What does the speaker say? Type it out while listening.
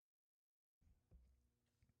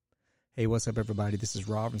Hey, what's up, everybody? This is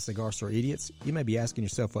Rob from Cigar Store Idiots. You may be asking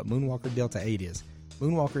yourself what Moonwalker Delta 8 is.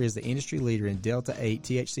 Moonwalker is the industry leader in Delta 8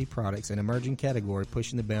 THC products, an emerging category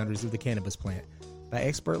pushing the boundaries of the cannabis plant. By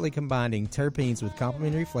expertly combining terpenes with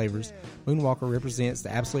complementary flavors, Moonwalker represents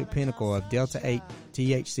the absolute pinnacle of Delta 8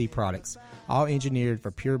 THC products, all engineered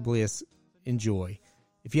for pure bliss. Enjoy.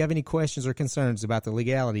 If you have any questions or concerns about the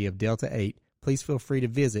legality of Delta 8, please feel free to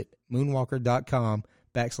visit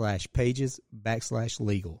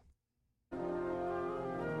moonwalker.com/pages/legal.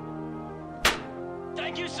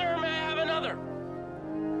 Thank you, sir. May I have another?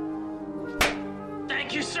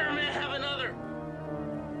 Thank you, sir. May I have another?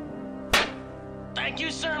 Thank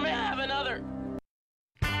you, sir. May I have another?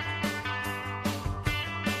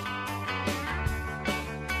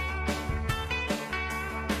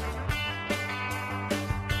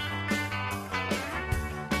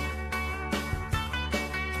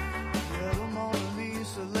 Little Mona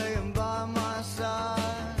Lisa laying by my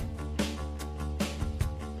side,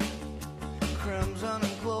 crimson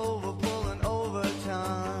and clover pulling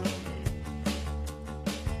overtime.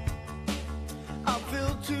 I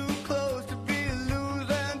feel too close to be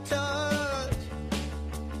losing touch,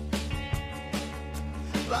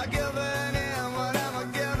 like giving in, what am I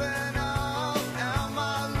giving up? Am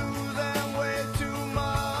I losing way too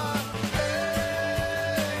much?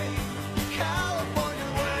 Hey, California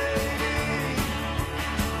waiting,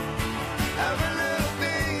 every little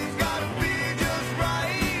thing's gotta be just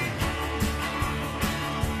right.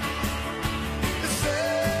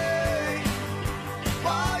 Say,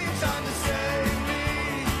 why are you trying to save me?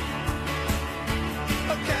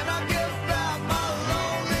 Or can I give back my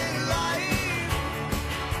lonely life?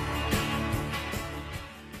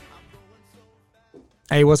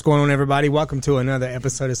 Hey, what's going on, everybody? Welcome to another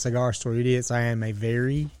episode of Cigar Store Idiots. I am a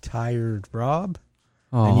very tired Rob.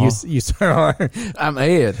 And you sir, are. I'm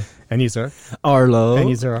Ed. And you, sir. Arlo. And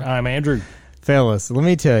you, sir. are. I'm Andrew. Fellas, let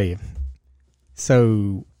me tell you.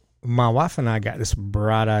 So, my wife and I got this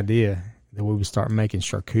bright idea that we would start making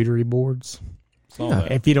charcuterie boards. Saw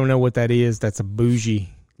that. If you don't know what that is, that's a bougie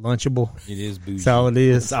Lunchable. It is bougie. That's all it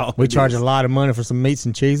is. That's all We it charge is. a lot of money for some meats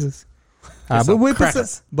and cheeses. It's But some we put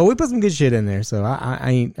crackers. some good shit in there, so I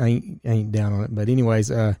ain't down on it. But anyways,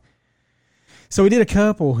 so we did a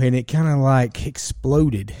couple, and it kind of like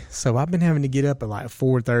exploded. So I've been having to get up at like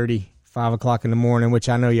 4:30, 5 o'clock in the morning, which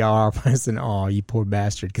I know y'all are pressing. Oh, you poor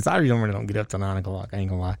bastard, because I really don't get up till 9 o'clock. I ain't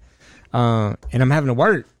gonna lie. And I'm having to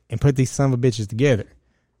work and put these son of a bitches together.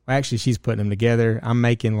 Well, actually, she's putting them together. I'm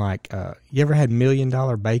making like, you ever had $1 million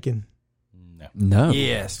bacon? No.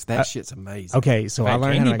 Yes, That shit's amazing. Okay, so I I've had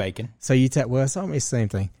learned how candy to bacon. So you take it's almost the same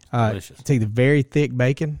thing. Delicious. You take the very thick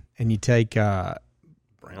bacon and you take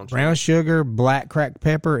brown sugar, black cracked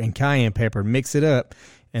pepper, and cayenne pepper. Mix it up,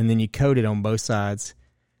 and then you coat it on both sides.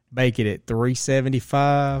 Bake it at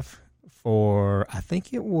 375 for I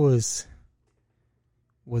think it was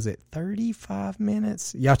it 35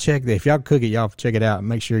 minutes? Y'all check that. If y'all cook it, y'all check it out and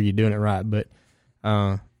make sure you're doing it right. But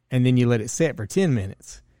and then you let it set for 10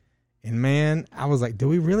 minutes. And man, I was like, do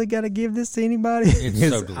we really got to give this to anybody? It's so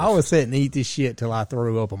 'Cause delicious. I was sitting to eat this shit till I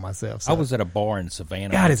threw up on myself. So. I was at a bar in Savannah.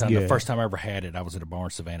 God, it's The good. first time I ever had it, I was at a bar in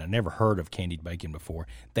Savannah. Never heard of candied bacon before.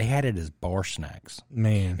 They had it as bar snacks,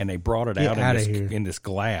 Man. and they brought it Get out outta in here. this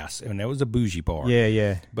glass, and that was a bougie bar.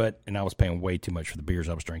 Yeah. And I was paying way too much for the beers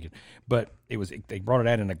I was drinking. But they brought it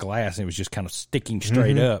out in a glass, and it was just kind of sticking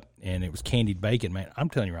straight Mm-hmm. up, and it was candied bacon. Man, I'm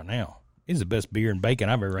telling you right now, it's the best beer and bacon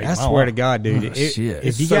I've ever ate. I in my swear to life. God, dude. Oh, shit. If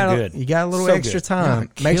It's you so got good. you got a little So extra good. time,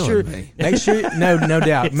 You're make killing sure me. no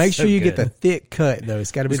doubt. It's Make sure so you get good. the thick cut though.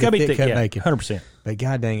 It's got to be It's the got to be thick cut yeah, bacon. 100%. But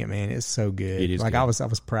God dang it, man, it's so good. It is like good. I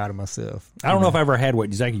was proud of myself. I don't know if I ever had what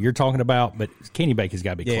exactly you're talking about, but candy bacon's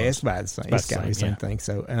got to be Yeah, close. it's about the same. about It's got to the be the same, same thing.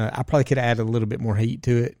 So I probably could have added a little bit more heat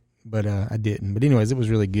to it, but I didn't. But anyways, it was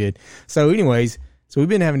really good. So anyways, so we've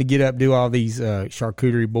been having to get up, do all these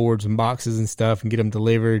charcuterie boards and boxes and stuff, and get them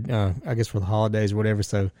delivered. I guess for the holidays or whatever.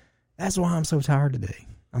 So that's why I'm so tired today.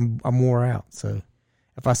 I'm wore out. So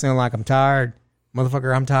if I sound like I'm tired,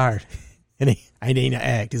 motherfucker, I'm tired. And I ain't an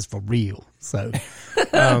act. It's for real. So,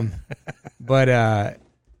 but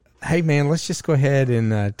hey, man, let's just go ahead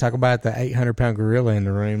and talk about the 800-pound gorilla in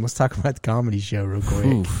the room. Let's talk about the comedy show real quick.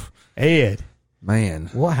 Oof. Ed, Man.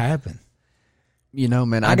 what happened? You know,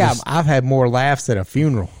 man, I've had more laughs at a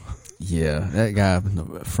funeral. yeah, that guy in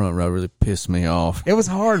the front row really pissed me off. It was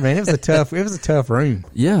hard, man. It was a tough room.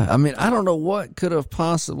 Yeah, I mean, I don't know what could have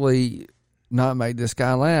possibly not made this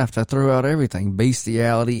guy laugh. I threw out everything: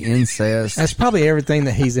 bestiality, incest. That's probably everything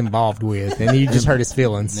that he's involved with, and you just hurt his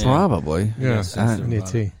feelings. Probably. Yeah, I, me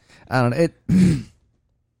too. I don't. It.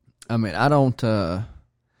 I mean, I don't.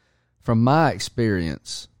 From my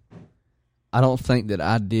experience, I don't think that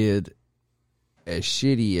I did as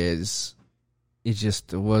shitty as it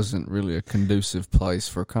just wasn't really a conducive place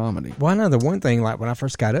for comedy. Well, I know the one thing, like when I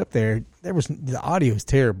first got up there, the audio was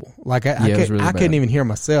terrible. Like I it was really couldn't bad. even hear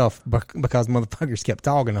myself because motherfuckers kept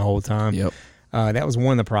talking the whole time. Yep. That was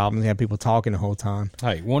one of the problems. You had people talking the whole time.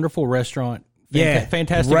 Hey, wonderful restaurant. Yeah,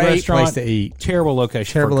 Fantastic great restaurant. place to eat. Terrible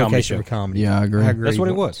location Terrible for a comedy location show. for comedy. Yeah, I agree. That's what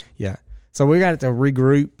it was. Yeah. So we got to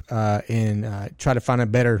regroup and try to find a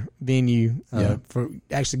better venue for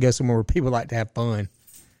actually go somewhere where people like to have fun.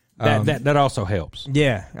 That also helps.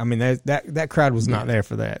 Yeah, I mean that crowd was not there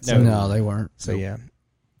for that. So, No, they weren't. So yeah,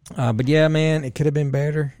 but yeah, man, it could have been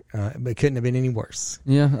better, but it couldn't have been any worse.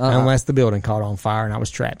 Yeah, Unless the building caught on fire and I was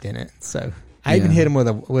trapped in it. So I even hit him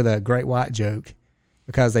with a great white joke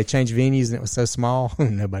because they changed venues and it was so small,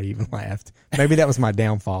 nobody even laughed. Maybe that was my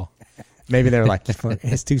downfall. Maybe they were like,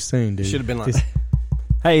 "It's too soon, dude." Should have been like,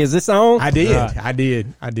 "Hey, is this on?" I did.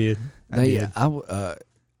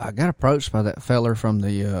 I got approached by that feller from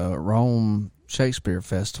the Rome Shakespeare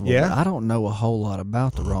Festival. Yeah? I don't know a whole lot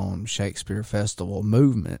about the Rome Shakespeare Festival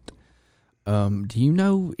movement. Do you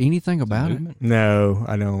know anything about it? No,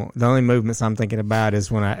 I don't. The only movements I'm thinking about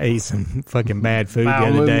is when I ate some fucking bad food the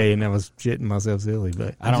other day and I was shitting myself silly.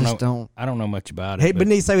 But I don't just know. I don't know much about it. hey, but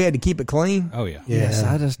didn't he say we had to keep it clean? Oh yeah. Yes,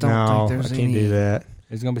 I just don't think there's I can't any. do that.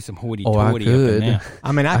 There's gonna be some I hoity-toity up could. in there.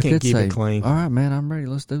 I mean, I can't could keep say, it clean. All right, man, I'm ready.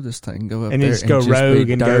 Let's do this thing. Go up And there then just go rogue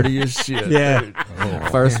be and go- dirty as shit. Yeah.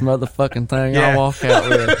 First motherfucking thing Yeah. I walk out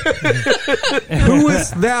with. Who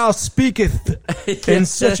is thou speaketh in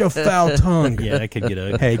such a foul tongue? Yeah, that could get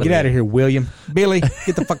ugly. Hey, get out of here, William. Billy,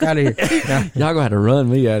 get the fuck out of here. Now, Y'all gonna have to run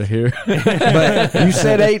me out of here. but You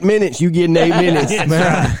said 8 minutes. You getting 8 minutes.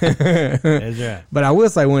 That's right. But I will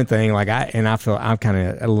say one thing, like I'm kind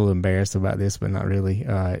of a little embarrassed about this, but not really.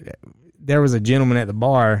 There was a gentleman at the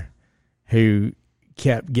bar who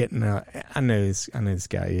kept getting. I know this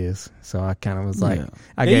guy is, so I kind of was like,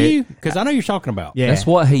 Yeah. Because I know you're talking about. yeah. That's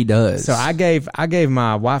what he does. So I gave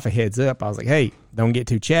my wife a heads up. I was like, hey, don't get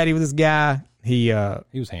too chatty with this guy. He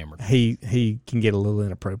He was hammered. he can get a little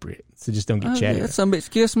inappropriate, so just don't get chatty. Yeah, some bitch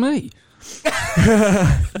kiss me.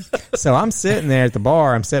 So I'm sitting there at the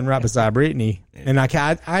bar. I'm sitting right beside Brittany, and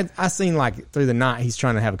I seen like through the night he's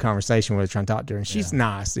trying to have a conversation with her, trying to talk to her, and she's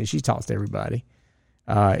nice and she talks to everybody.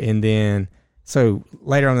 And then so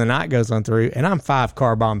later on the night goes on through, and I'm 5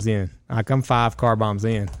 car bombs in. Like I'm 5 car bombs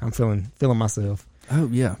in. I'm feeling myself, Oh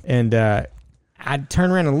yeah. and I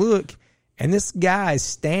turn around and look, and this guy is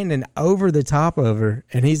standing over the top of her,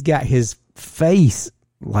 and he's got his face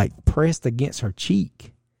like pressed against her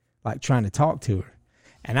cheek, like trying to talk to her.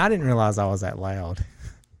 And I didn't realize I was that loud.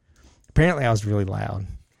 Apparently, I was really loud,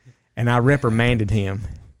 and I reprimanded him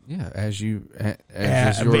Yeah, as your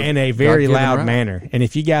in a very God-given loud right. manner. And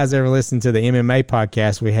if you guys ever listen to the MMA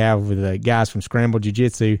podcast we have with the guys from Scramble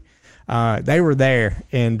Jiu-Jitsu, they were there,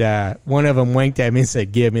 and one of them winked at me and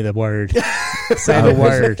said, "Give me the word." Say the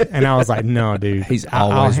word. And I was like, "No, dude. He's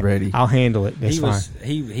always I'll, ready. I'll handle it. It's He fine."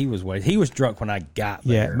 was he was drunk when I got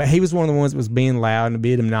there. Yeah, but he was one of the ones that was being loud and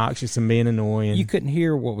being obnoxious and being annoying. You couldn't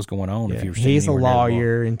hear what was going on if Yeah, you were sitting he's a anywhere near the bar.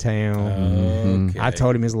 lawyer in town. Okay. I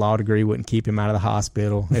told him his law degree wouldn't keep him out of the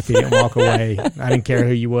hospital if he didn't walk away. I didn't care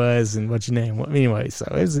who you was and what your name was. Anyway, so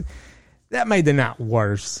that made the night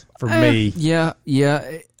worse for me. Yeah.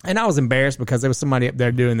 And I was embarrassed because there was somebody up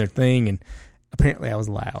there doing their thing, and apparently I was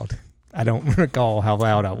loud. I don't recall how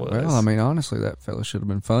loud I was. Well, I mean, honestly, that fella should have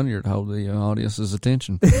been funnier to hold the audience's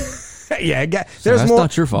attention. yeah, there's that's more.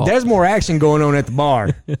 not your fault. There's more action going on at the bar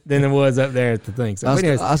than there was up there at the thing. So, I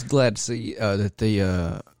anyways, was glad to see that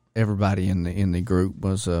the everybody in the group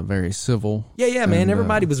was very civil. yeah, man. And,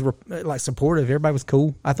 Everybody was like supportive. Everybody was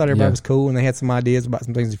cool. I thought everybody Yeah. was cool, and they had some ideas about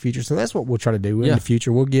some things in the future. So that's what we'll try to do in Yeah. the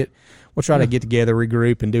future. We'll try to get together,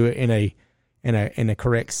 regroup, and do it in a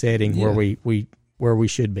correct setting Yeah. where we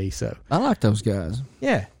should be. So I like those guys.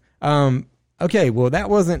 yeah. Okay. Well, that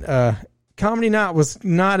wasn't comedy night. Was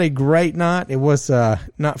not a great night. It was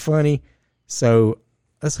not funny. So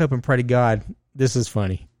let's hope and pray to God this is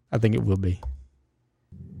funny. I think it will be.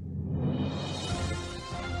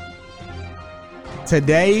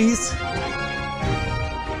 Today's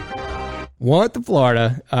Want to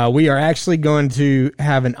Florida. We are actually going to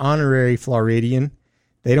have an honorary Floridian.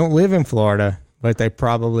 They don't live in Florida, but they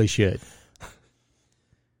probably should.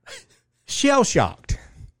 Shell shocked.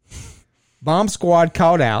 Bomb squad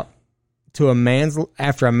called out to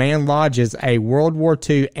after a man lodges a World War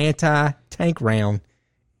II anti-tank round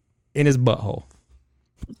in his butthole.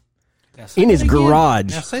 In his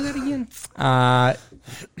garage. Now say that again.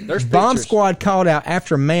 There's Bomb pictures. squad called out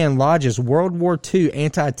after a man lodges World War II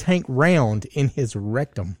anti-tank round in his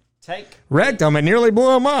rectum. Tank. Rectum, it nearly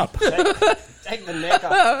blew him up. Take the neck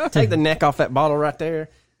off. Take the neck off that bottle right there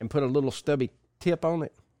and put a little stubby tip on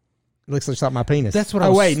it. Looks like my penis. That's what I Oh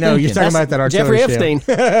was wait, no, you're thinking. talking about that artillery Jeffrey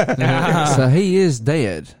shell. Epstein. So he is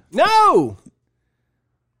dead. No,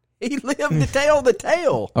 he lived to tell the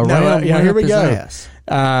tale. Around yeah, here we his go.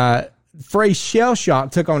 ass. Phrase shell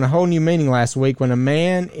shock took on a whole new meaning last week when a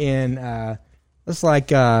man in looks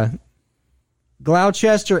like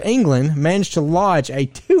Gloucester, England, managed to lodge a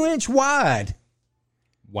 2-inch wide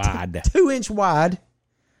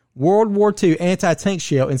World War II anti-tank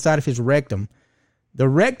shell inside of his rectum. The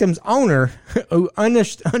rectum's owner, who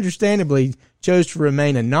understandably chose to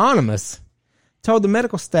remain anonymous, told the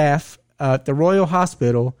medical staff at the Royal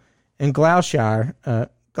Hospital in Gloucester,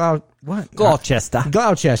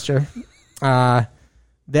 Gloucester. that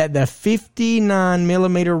the 59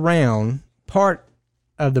 millimeter round, part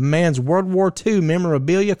of the man's World War II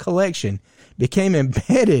memorabilia collection, became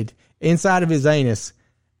embedded inside of his anus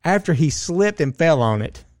after he slipped and fell on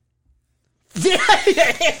it.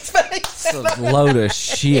 It's a load of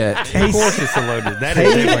shit. Of course it's a loaded. That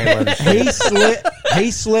is definitely a loaded shit.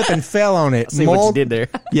 He slipped and fell on it. See what you did there.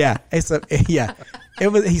 Yeah, he slipped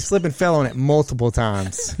and fell on it multiple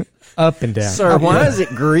times, up and down. Sir, why is it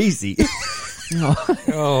greasy?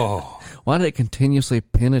 Oh. Why did it continuously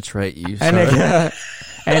penetrate you, And sir?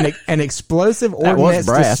 an explosive was ordnance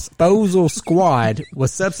brass. disposal squad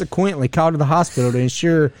was subsequently called to the hospital to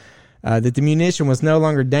ensure that the munition was no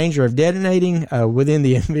longer in danger of detonating within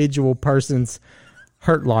the individual person's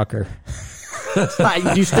hurt locker.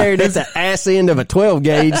 Like you stared at the ass end of a 12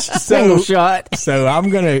 gauge single shot. So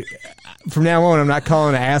from now on, I'm not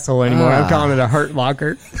calling it an asshole anymore. I'm calling it a hurt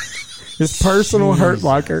locker. His personal hurt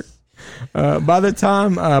locker. By the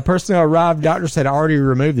time personnel arrived, doctors had already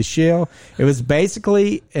removed the shell. It was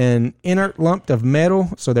basically an inert lump of metal,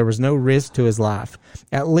 so there was no risk to his life.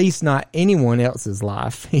 At least not anyone else's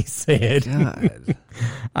life, he said. God.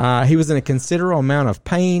 He was in a considerable amount of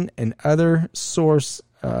pain and other source.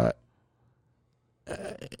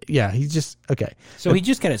 He's just okay. So he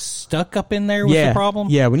just got it stuck up in there was the problem?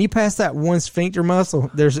 Yeah, when you pass that one sphincter muscle,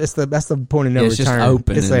 that's the point of no It's return. just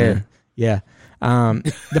open It's in there. there. Yeah.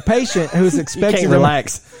 The patient who's You expected can't to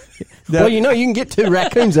relax. Well, you know you can get 2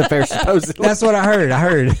 raccoons up there supposedly. That's what I heard. I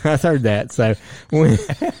heard that. So when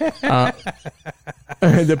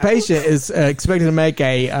the patient is expected to make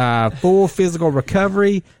a full physical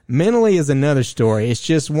recovery, mentally is another story. It's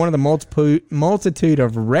just one of the multitude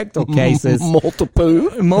of rectal cases.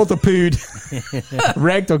 Multitude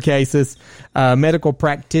rectal cases medical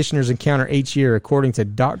practitioners encounter each year, according to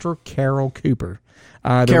Dr. Carol Cooper.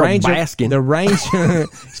 Carol Baskin.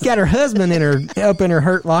 She's got her husband up in her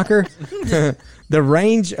hurt locker. The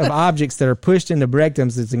range of objects that are pushed into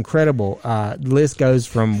rectums is incredible. The list goes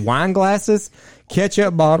from wine glasses,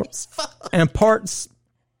 ketchup bottles, and parts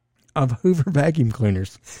of Hoover vacuum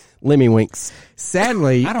cleaners. Lemmy-winks.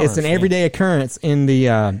 Sadly, it's an understand. everyday occurrence in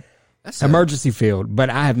the emergency field, but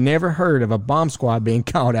I have never heard of a bomb squad being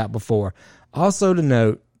called out before. Also to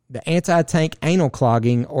note, the anti-tank anal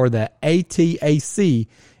clogging, or the ATAC,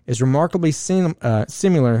 is remarkably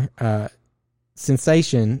similar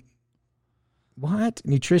sensation. What?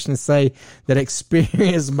 Nutritionists say that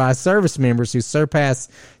experienced by service members who surpass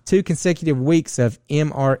 2 consecutive weeks of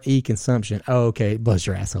MRE consumption. Oh, okay. It blows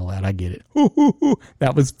your asshole out. I get it.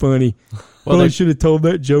 That was funny. Well, I should have told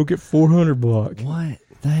that joke at 400 block. What?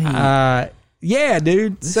 Yeah,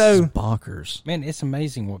 dude. This So is bonkers. Man, it's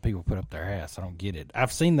amazing what people put up their ass. I don't get it.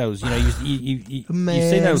 I've seen those. You know, you see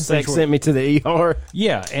Man. those Sex things. sent me to the ER.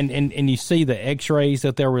 Yeah, and you see the X-rays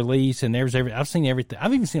that they'll release, and there's I've seen everything.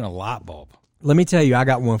 I've even seen a light bulb. let me tell you, I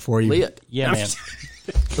got one for you. Lit. Yeah, man.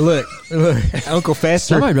 Look, Uncle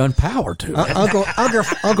Fester. Somebody run power to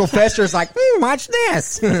it. Uncle Fester's like, watch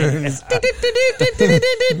this.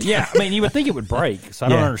 Yeah, I mean, you would think it would break, so I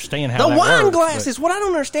don't Yeah. understand how The that wine works, glass but- is what I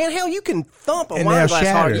don't understand. How you can thump a And wine they'll glass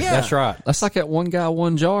shatter. hard. Yeah. That's right. That's like that one guy,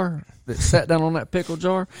 one jar that sat down on that pickle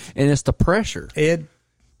jar, and it's the pressure, Ed,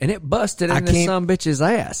 and it busted I in this can't- some bitch's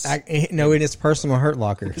ass. no, in his personal hurt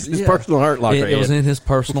locker. His personal hurt locker. It was Ed. in his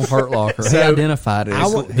personal hurt locker. He So, identified it. I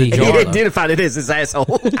As will- the He jar. identified it as his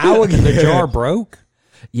asshole. I would The jar broke.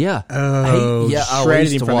 Yeah. Oh, I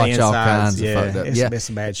shredded used him to from the watch all insides. kinds of Yeah, fucked up. it's Yeah. been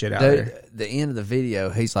some bad shit out there. The end of the video,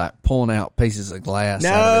 he's like pulling out pieces of glass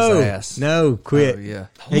out of his ass. No, quit. Oh, yeah.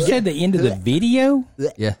 You said the end of the video?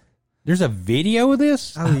 Yeah. There's a video of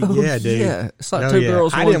this? Oh, yeah, dude. Yeah. It's like Oh, two yeah.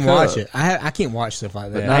 girls, I one didn't cup. watch it. I can't watch stuff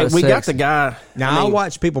like that. not Hey, as we got sexy. the guy. Now, I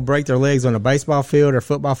watch people break their legs on a baseball field or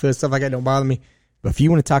football field, stuff like that don't bother me. But if you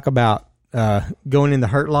want to talk about going in the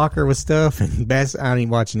Hurt Locker with stuff, and I ain't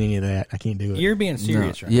watching any of that. I can't do it. You're being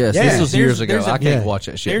serious, right? Yes, Yeah. this was years ago. I can't yeah. watch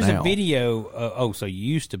that shit There's now. a video. So you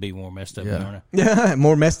used to be more messed up, Yeah. aren't Yeah,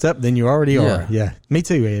 more messed up than you already Yeah. are. Yeah, me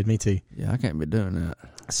too, Ed. Me too. Yeah, I can't be doing that.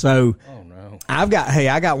 So I? Oh no.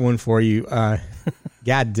 I got one for you.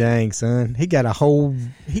 God dang, son, he got a whole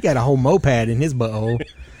moped in his butthole.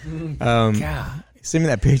 God. Send me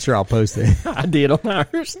that picture. I'll post it. I did on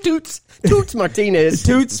ours. Toots Martinez.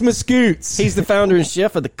 Toots my scoots. He's the founder and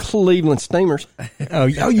chef of the Cleveland Steamers. Oh,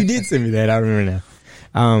 you did send me that. I remember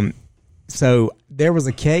now. So there was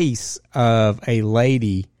a case of a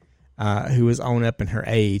lady who was on up in her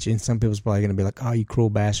age, and some people's probably going to be like, "Oh, you cruel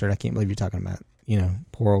bastard! I can't believe you're talking about,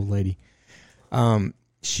 poor old lady."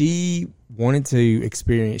 She wanted to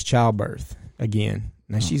experience childbirth again.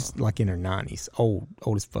 Now she's like in her 90s, old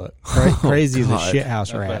as fuck, crazy as a shit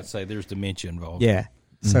house I was about rat. to say there's dementia involved. Yeah.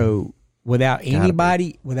 So without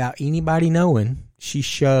anybody knowing, she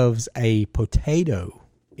shoves a potato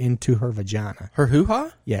into her vagina. Her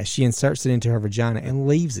hoo-ha? Yeah, she inserts it into her vagina and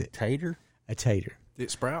leaves it. Tater? A tater. Did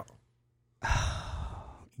it sprout?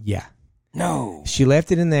 Yeah. No. She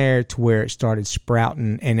left it in there to where it started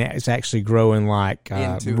sprouting, and it's actually growing like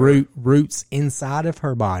Into her. roots inside of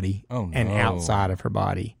her body and no. outside of her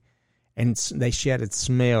body. And they shed a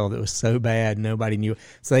smell that was so bad nobody knew.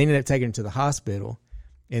 So they ended up taking her to the hospital,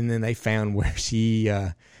 and then they found where she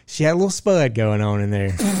had a little spud going on in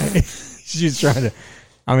there. She was trying to.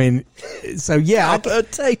 I mean, so yeah,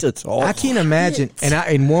 Potato talk. I can't imagine.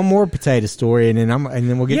 And one more potato story, and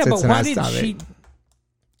then we'll get Yeah, to but why tonight's did topic. she?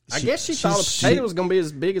 I guess she thought a potato was going to be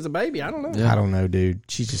as big as a baby. I don't know. I don't know, dude.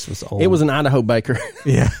 She just was old. It was an Idaho baker.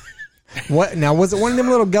 Yeah. What now? Was it one of them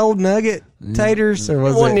little gold nugget taters, or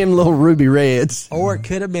was One of it? them little ruby reds. Or it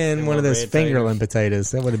could have been one of those red fingerling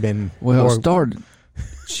potatoes. That would have been Well, more- it started.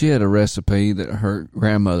 She had a recipe that her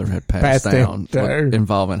grandmother had passed down to her.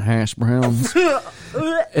 involving hash browns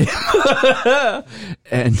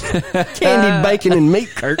and Candied bacon and meat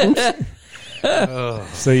curtains.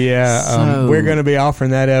 So yeah, So- we're going to be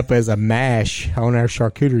offering that up as a mash on our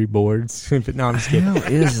charcuterie boards. But no, I'm just kidding. how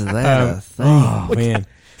is that a thing? Oh man.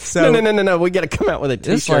 So No. We got to come out with a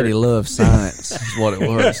This T-shirt. lady loves science. Is what it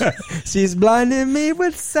was. she's blinding me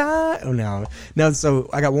with sight. Oh no. So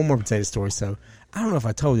I got one more potato story. So I don't know if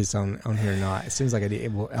I told this on here or not. It seems like I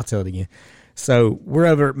did. Well, I'll tell it again. So we're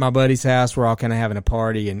over at my buddy's house. We're all kind of having a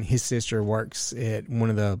party, and his sister works at one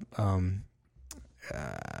of the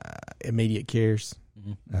immediate cares,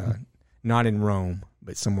 not in Rome,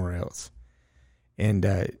 but somewhere else. And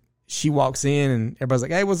she walks in, and everybody's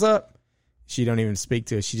like, "Hey, what's up?" She don't even speak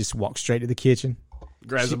to us. She just walks straight to the kitchen,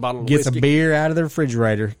 grabs a bottle of gets whiskey. a beer out of the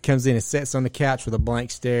refrigerator, comes in and sits on the couch with a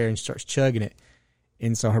blank stare and starts chugging it.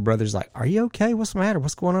 And so her brother's like, "Are you okay? What's the matter?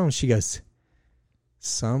 What's going on?" She goes,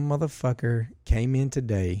 "Some motherfucker came in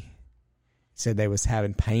today, said they was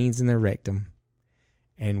having pains in their rectum,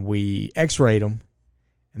 and we x-rayed them,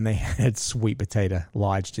 and they had sweet potato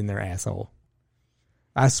lodged in their asshole.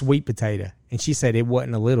 A sweet potato." And she said it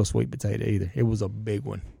wasn't a little sweet potato either. It was a big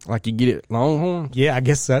one. Like you get it Longhorn. Yeah, I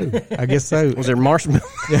guess so. Was there marshmallow?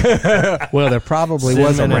 Well, there probably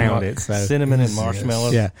was around it. So Cinnamon and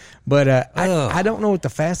marshmallows. yeah, but I don't know what the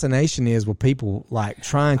fascination is with people like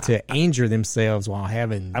trying to injure themselves while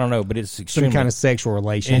having I don't know, but it's some extremely kind of sexual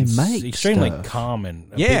relations. They make extremely stuff. common.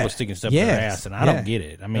 Of Yeah. people sticking stuff in their Yes. ass, and I don't get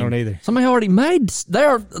it. I I mean, don't either. Somebody already made. They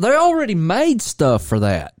already made stuff for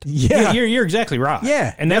that. Yeah, you're exactly right.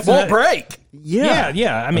 Yeah. and that's Won't not- break.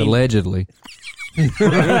 Yeah. I mean, Allegedly.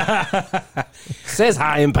 Says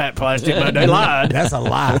high impact plastic, but they lied. that's a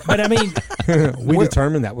lie. but I mean, We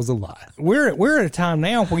determined that was a lie. we're at a time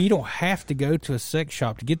now where you don't have to go to a sex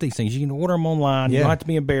shop to get these things. You can order them online. You Yeah. don't have to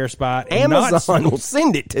be embarrassed by it. and not- Amazon will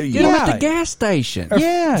send it to you. Get them at Yeah. the gas station.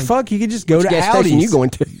 Yeah, fuck. You could just go to Gas Aldi's. station you going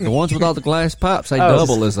to? The ones with all the glass pipes, they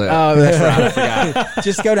double as that. Oh, that's right. I forgot.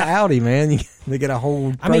 Just go to Aldi, man. They get a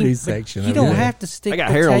whole I mean, produce but section. you over don't there. have to stick They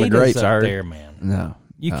got hair on the potatoes grapes, I up heard. there, man. No.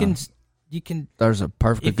 You can. There's a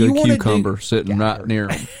perfectly If you good wanna cucumber do- sitting right near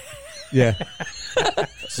them. Yeah.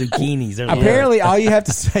 Zucchinis. they're Apparently, all you have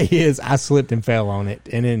to say is I slipped and fell on it,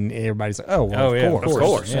 and then everybody's like, "Oh, well, Oh, yeah, of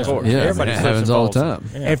course." yeah. Of course. Yeah, Everybody it slips happens and all the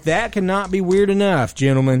falls. time. If that cannot be weird enough,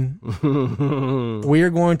 gentlemen, we are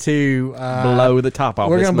going to Blow the top off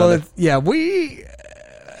We're this going to blow mother. it. Yeah, we.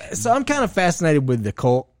 So I'm kind of fascinated with the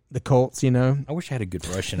cults. You know, I wish I had a good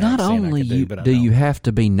Russian Not accent I only could do, but I do don't. you have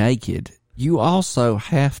to be naked, you also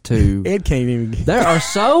have to. Ed can't even There are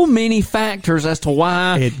so many factors as to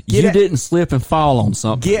why Ed, you get didn't slip and fall on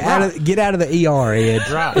something. get out of the ER, Ed.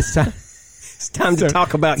 Right. It's time. It's time to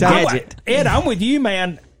talk about Tell- gadget. Ed, I'm with you,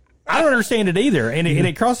 man. I don't understand it either, and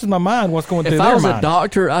it crosses my mind what's going through If their I was mind. a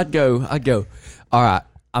doctor, I'd go, all right,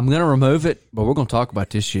 I'm going to remove it, but we're going to talk about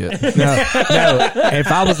this shit. No. If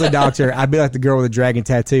I was a doctor, I'd be like the girl with the dragon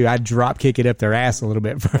tattoo. I'd drop kick it up their ass a little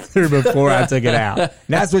bit further before I took it out. And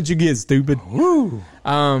that's what you get, stupid. Woo.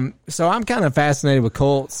 So I'm kind of fascinated with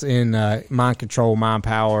cults and mind control, mind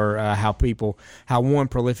power, how one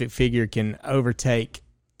prolific figure can overtake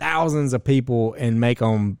thousands of people and make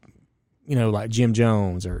them, like Jim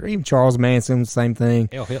Jones or even Charles Manson, same thing.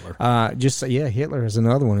 Hell, Hitler. Hitler is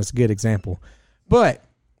another one. It's a good example. But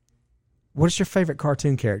what's your favorite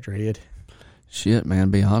cartoon character, Ed? Shit, man,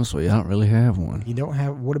 to be honest with you, I don't really have one. You don't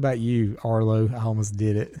have. What about you, Arlo? I almost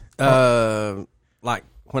did it. Like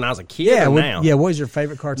when I was a kid or now? What was your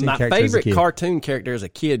favorite cartoon My character as a favorite kid? cartoon character as a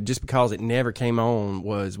kid, just because it never came on,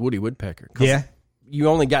 was Woody Woodpecker. 'Cause Yeah. you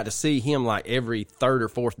only got to see him like every third or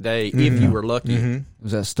fourth day if you were lucky. It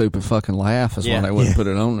was that stupid fucking laugh is Yeah. why they wouldn't put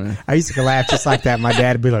it on there. I used to laugh just like that. My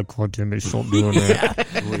dad would be like, "Cartoon, they stop doing that."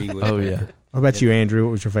 Oh, yeah. What about you, Andrew?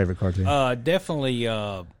 What was your favorite cartoon? Definitely.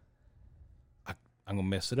 I'm gonna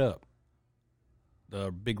mess it up. The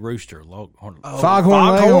big rooster, Foghorn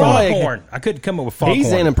Leghorn. I couldn't come up with Foghorn.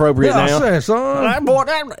 He's inappropriate now. son. That boy,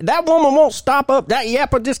 that woman won't stop up. That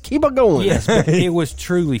yapper just keep her going. Yes, but it was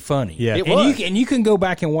truly funny. Yeah. It and was. you can go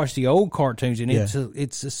back and watch the old cartoons, and Yeah.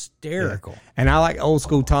 it's hysterical. And I like old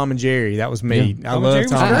school Tom and Jerry. That was me. I Tom and love Jerry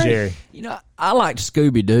was Tom and great. Jerry. I liked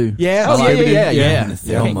Scooby-Doo. Yeah. Oh, Scooby-Doo. yeah.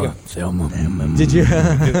 Thelma. Did you?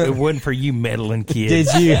 If it wasn't for you meddling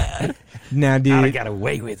kids, Did you? Now, I'd have dude. got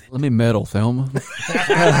away with it. Let me meddle, Thelma.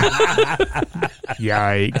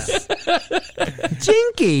 Yikes.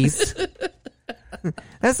 Jinkies.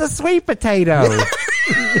 That's a sweet potato.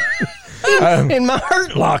 In my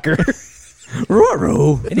hurt locker.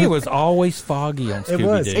 Ruh-roh. And it was always foggy on Scooby-Doo.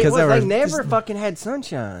 was, It 'cause was, they they were never fucking had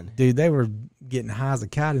sunshine. Dude, they were getting high as a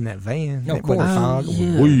kite in that van. No, That of course. wasn't fog.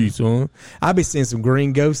 Wee, son. I'd be seeing some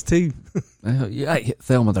green ghosts too. Hey,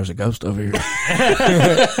 Thelma, there's a ghost over here.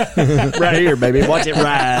 Right here, baby. Watch it I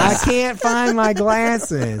rise. can't find my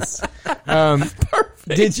glasses.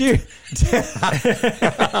 Did you?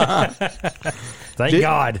 Thank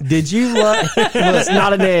God. Did you love? Well, it's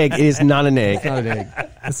not an egg. It is not an egg. Not an egg.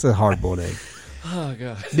 That's a hard-boiled egg. Oh,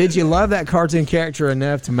 God. Did you love that cartoon character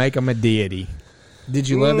enough to make him a deity? Did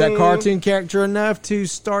you love that cartoon character enough to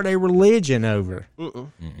start a religion over?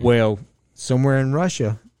 Well, somewhere in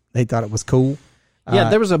Russia, they thought it was cool. Yeah,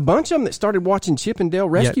 there was a bunch of them that started watching Chip and Dale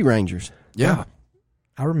Rescue Rangers. Yeah.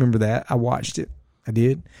 I remember that. I watched it. I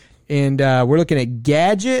did. And we're looking at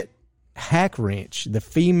Gadget Hack Wrench, the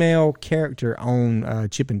female character on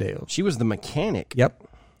Chip and Dale. She was the mechanic. Yep.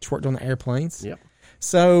 She worked on the airplanes. Yep.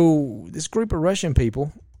 So this group of Russian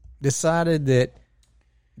people decided that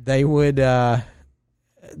they would, their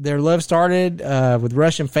love started with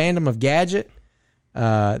Russian fandom of Gadget.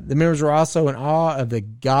 The members were also in awe of the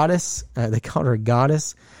goddess. They called her a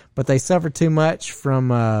goddess, but they suffered too much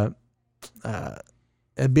from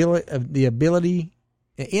inability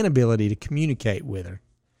to communicate with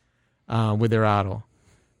her, with their idol.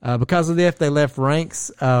 Because of this, they left ranks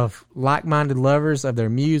of like-minded lovers of their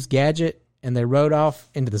muse Gadget, and they rode off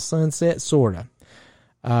into the sunset, sorta.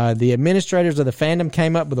 The administrators of the fandom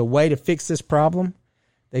came up with a way to fix this problem.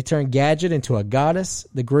 They turned Gadget into a goddess.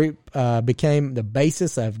 The group became the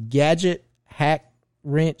basis of Gadget, Hack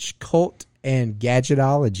Wrench, Cult, and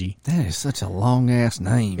Gadgetology. That is such a long-ass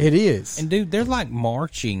name. It is. And dude, they're like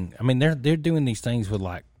marching. I mean, they're doing these things with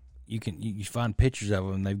like you find pictures of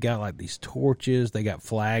them. They've got like these torches. They got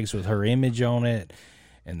flags with her image on it,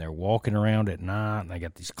 and they're walking around at night. And they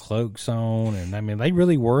got these cloaks on, and I mean, they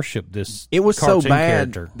really worship this. It was so cartoon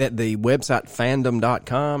bad character. that the website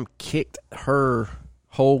fandom.com kicked her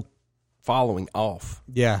whole following off.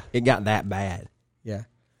 Yeah. It got that bad. Yeah.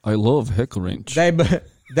 I love Heckle Wrench. They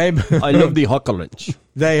I love the Huckle-Lynch.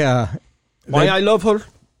 Why I love her?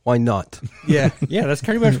 Why not? yeah. Yeah, that's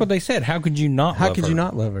pretty much what they said. How could you not? How love could her? you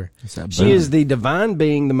not love her? She is the divine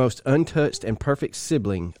being, the most untouched and perfect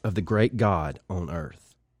sibling of the great God on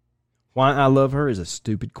earth. Why I love her is a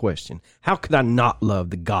stupid question. How could I not love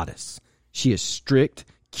the goddess? She is strict,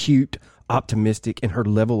 cute, optimistic, and her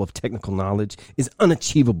level of technical knowledge is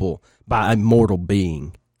unachievable by a mortal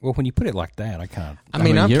being. Well, when you put it like that, I kind I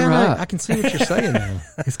mean, I'm you're kind of. right. I can see what you're saying now.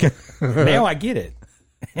 of now I get it.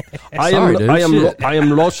 Sorry, dude. Shit. I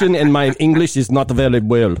am Russian and my English is not very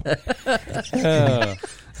well.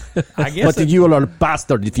 I guess But you are a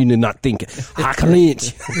bastard if you do not think.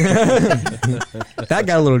 Huckle-Lynch. That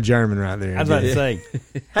got a little German right there. I was about to say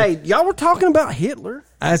Hey, y'all were talking about Hitler.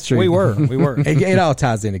 That's true. we were. It all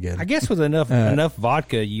ties in together. I guess with enough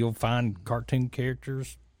vodka, you'll find cartoon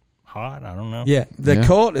characters hot. I don't know. Yeah, the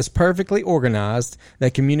cult is perfectly organized. They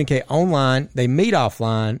communicate online, they meet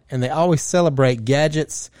offline, and they always celebrate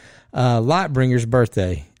Gadget's Lightbringer's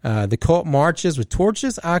birthday. The cult marches with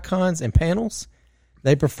torches, icons, and panels.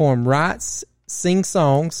 They perform rites, sing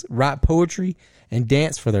songs, write poetry, and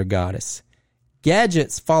dance for their goddess.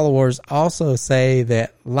 Gadget's followers also say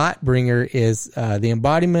that Lightbringer is the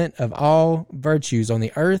embodiment of all virtues on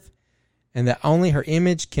the earth, and that only her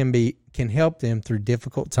image can help them through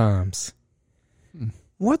difficult times.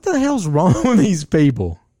 What the hell's wrong with these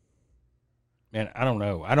people? Man, I don't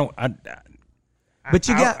know. But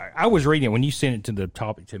I was reading it when you sent it to the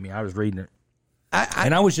topic to me. I was reading it.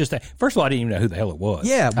 And I was just, first of all, I didn't even know who the hell it was.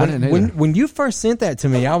 Yeah, when you first sent that to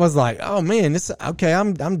me, I was like, "Oh man, this okay."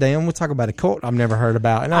 I'm down. We'll talk about a cult I've never heard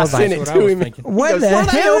about, and I was sent like, it to him. "What the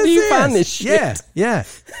hell do you find this shit?" Yeah.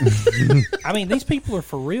 I mean, these people are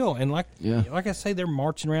for real, and like I say, they're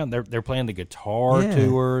marching around. They're playing the guitar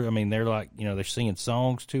to her. I mean, they're like, they're singing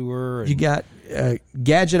songs to her. You got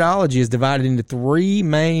gadgetology is divided into three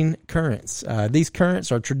main currents. These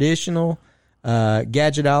currents are traditional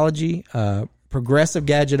gadgetology, progressive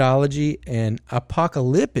gadgetology, and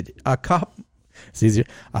apocalyptic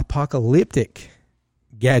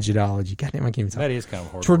gadgetology. Goddamn, I can't even talk. That is kind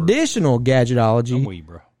of hard. Traditional gadgetology. I'm weak,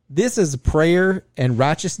 bro. This is prayer and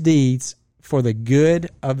righteous deeds for the good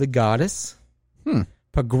of the goddess.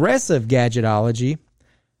 Progressive gadgetology.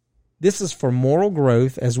 This is for moral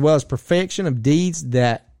growth as well as perfection of deeds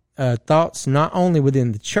that thoughts not only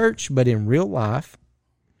within the church but in real life.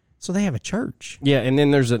 So they have a church. Yeah, and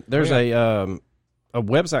then there's a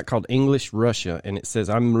website called English Russia, and it says,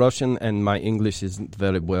 "I'm Russian and my English isn't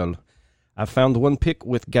very well. I found one pic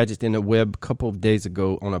with Gadget in a web a couple of days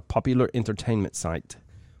ago on a popular entertainment site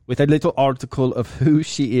with a little article of who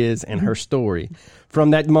she is and her story.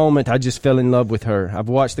 From that moment, I just fell in love with her. I've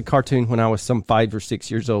watched the cartoon when I was some 5 or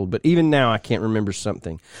 6 years old, but even now I can't remember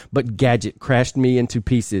something. But Gadget crashed me into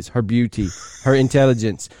pieces. Her beauty, her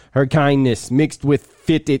intelligence, her kindness mixed with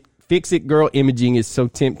fix-it girl imaging is so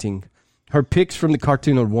tempting. Her pics from the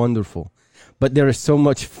cartoon are wonderful, but there is so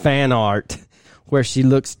much fan art where she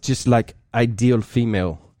looks just like ideal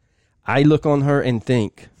female. I look on her and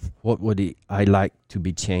think, what would I like to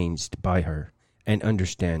be changed by her and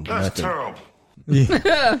understand nothing. Terrible.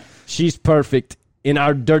 She's perfect. In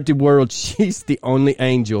our dirty world, she's the only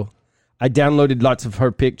angel. I downloaded lots of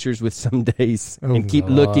her pictures with some days and keep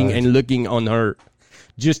looking and looking on her.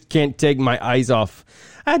 Just can't take my eyes off.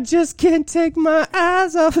 I just can't take my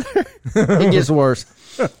eyes off her." It gets worse.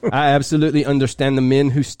 I absolutely understand the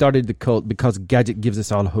men who started the cult because Gadget gives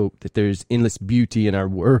us all hope that there is endless beauty in our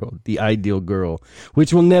world, the ideal girl,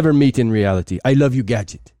 which we'll never meet in reality. I love you,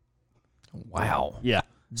 Gadget. Wow. Yeah.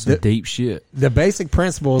 Some deep shit. The basic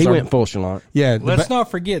principles He are... went full chalant. Yeah. Let's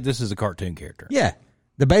not forget this is a cartoon character. Yeah.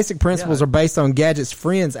 The basic principles are based on Gadget's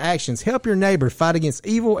friends' actions. Help your neighbor, fight against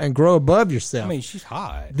evil, and grow above yourself. I mean, she's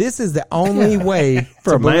hot. This is the only way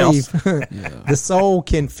to believe the soul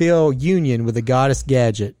can feel union with the goddess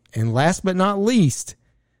Gadget. And last but not least,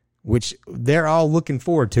 which they're all looking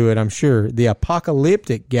forward to it, I'm sure, the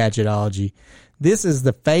apocalyptic gadgetology. This is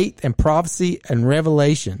the faith and prophecy and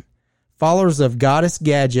revelation. Followers of goddess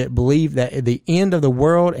Gadget believe that the end of the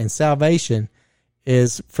world and salvation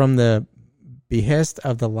is from the behest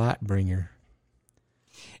of the Lightbringer.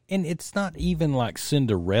 And it's not even like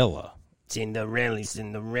Cinderella. Cinderella.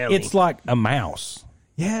 It's like a mouse.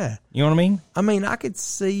 Yeah. You know what I mean? I mean, I could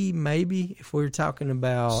see maybe if we were talking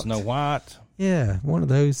about Snow White. Yeah, one of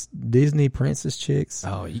those Disney princess chicks.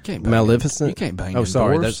 Oh, you can't bang Maleficent. You can't bang Oh,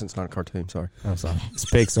 sorry. doors. That's not a cartoon. Sorry. I'm sorry. It's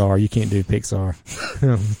Pixar. You can't do Pixar.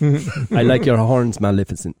 I like your horns,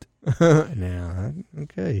 Maleficent. Now,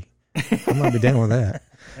 okay. I might be down with that.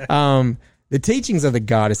 The teachings of the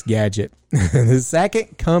goddess Gadget. The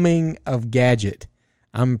second coming of Gadget.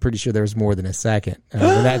 I'm pretty sure there was more than a second with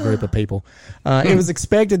that group of people. It was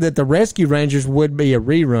expected that the Rescue Rangers would be a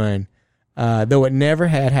rerun, though it never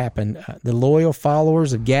had happened. The loyal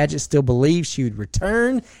followers of Gadget still believe she would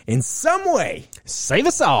return in some way. Save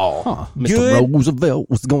us all. Huh. Mr. Roosevelt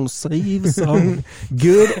was going to save us all.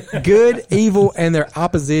 Good, evil, and their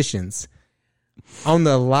oppositions. On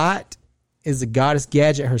the light is the goddess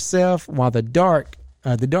Gadget herself, while the dark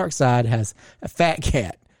side has a fat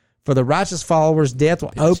cat. For the righteous followers, death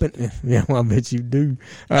will open. Yeah, well, I bet you do.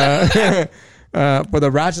 For the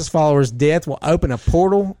righteous followers, death will open a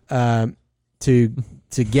portal to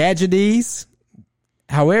Gadgeties.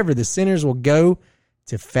 However, the sinners will go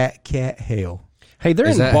to Fat Cat Hell. Hey, they're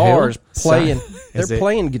Is in that bars hell? playing. Is They're it-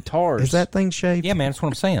 playing guitars. Is that thing shaved? Yeah, man, that's what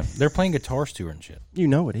I'm saying. They're playing guitars to her and shit. You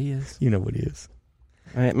know it is. You know what it is.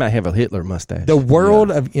 It might have a Hitler mustache. The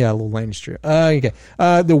world of a little Lane strip. Okay.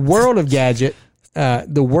 The world of Gadget.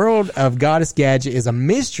 The world of Goddess Gadget is a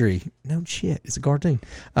mystery. No shit, it's a cartoon.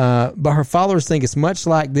 But her followers think it's much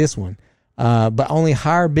like this one. But only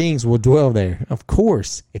higher beings will dwell there. Of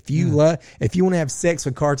course, if you want to have sex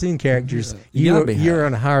with cartoon characters, you're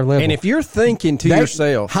on a higher level. And if you're thinking to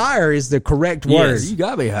yourself, higher is the correct word. You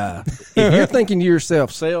gotta be high. if you're thinking to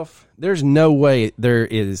yourself, there's no way there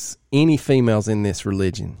is any females in this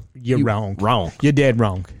religion. You're wrong. Wrong. You're dead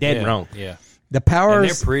wrong. Dead wrong. Yeah. The And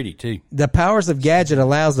powers. they're pretty too. The powers of Gadget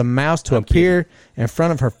allows the mouse to appear in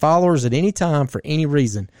front of her followers at any time for any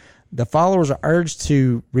reason. The followers are urged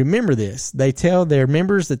to remember this. They tell their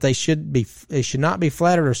members that they should not be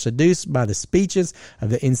flattered or seduced by the speeches of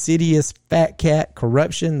the insidious fat cat,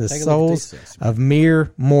 corruption, the Take a look at souls these. of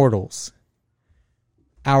mere mortals.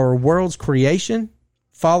 Our world's creation.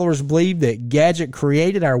 Followers believe that Gadget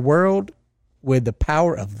created our world with the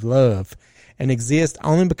power of love and exists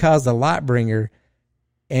only because the light bringer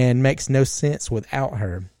and makes no sense without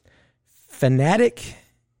her. Fanatic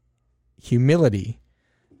humility.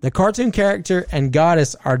 The cartoon character and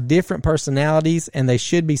goddess are different personalities and they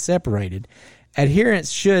should be separated. Adherents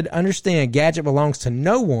should understand Gadget belongs to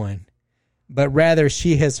no one, but rather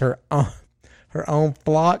she has her own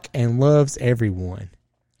flock and loves everyone.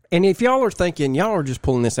 And if y'all are thinking, y'all are just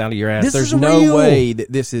pulling this out of your ass, This there's is no real. way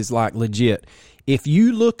that this is like legit. If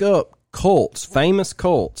you look up cults, famous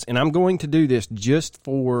cults, and I'm going to do this just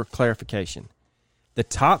for clarification, the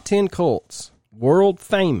top 10 cults, world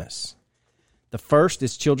famous, the first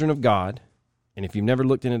is Children of God. And if you've never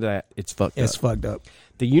looked into that, it's fucked It's up. fucked up.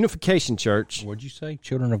 The Unification Church, What'd you say?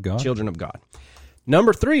 Children of God? Children of God.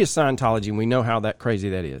 Number 3 is Scientology, and we know how that crazy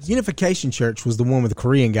that is. Unification Church was the one with the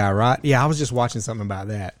Korean guy, right? Yeah, I was just watching something about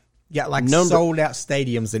that. Yeah, like sold out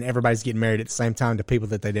stadiums and everybody's getting married at the same time to people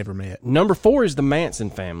that they never met. Number 4 is the Manson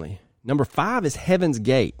family. Number 5 is Heaven's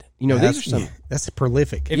Gate. You know, these are some... That's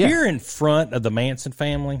prolific. If you're in front of the Manson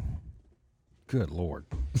family, good Lord.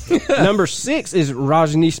 Number 6 is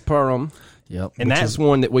Rajneeshpuram. Yep. And that's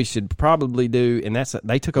one that we should probably do. And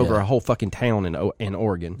they took over a whole fucking town in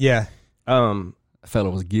Oregon. Yeah. That fella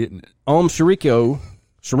was getting it. Om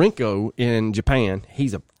Shinrikyo in Japan.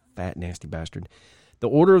 He's a fat, nasty bastard. The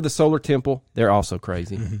Order of the Solar Temple. They're also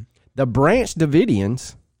crazy. Mm-hmm. The Branch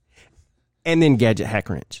Davidians. And then Gadget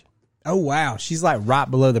Hackwrench. Oh, wow. She's like right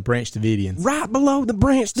below the Branch Davidians. Right below the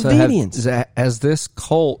Branch So Davidians. has this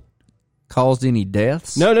cult caused any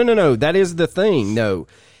deaths? No. That is the thing. No.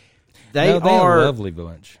 They They're are a lovely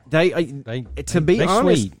bunch. To be they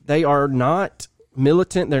honest, sweet. they are not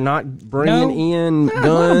militant. They're not bringing No. in Let them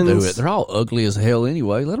guns. do it. They're all ugly as hell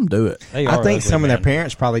anyway. Let them do it. They I are think ugly, some of their man.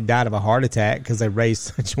 parents probably died of a heart attack because they raised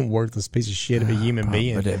such a worthless piece of shit of a human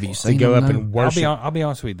being but have you to seen go them up now? and worship. I'll be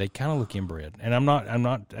honest with you. They kind of look inbred, and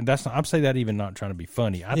I'm saying that even not trying to be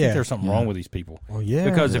funny. I Yeah. think there's something wrong with these people. Well, yeah.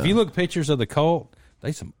 Because if you look at pictures of the cult,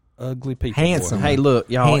 they some ugly people. Handsome. boy. Hey, look,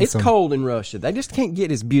 y'all. Handsome. It's cold in Russia. They just can't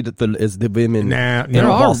get as beautiful as the women. Now, There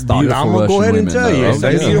now, are I'm beautiful going to go ahead Russian and tell women, you. though.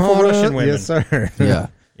 There's Yeah. beautiful Beautiful Russian Russian women. women. Yes, sir. Yeah.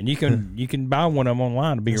 And you can buy one of them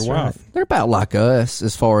online to be your wife. They're about like us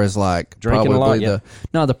as far as like Drinking a probably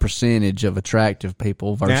lot, the percentage of attractive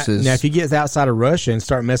people Now, versus now, if you get outside of Russia and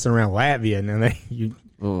start messing around Latvia, then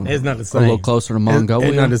it's not the a same. little closer to It's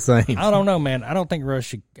Mongolia. not the same. I don't know, man. I don't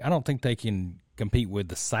think they can compete with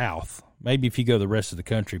the South. Maybe if you go the rest of the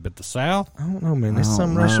country, but the South. I don't know, man. There's I some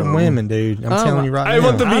don't Russian know. women, dude. I'm telling you right now.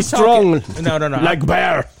 I'm strong. No. Like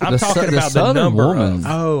bear. I'm The talking the about the Southern number woman of.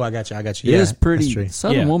 Oh, I got you. is Yeah, that's pretty. true.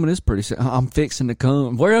 Southern Yeah. woman is pretty. I'm fixing to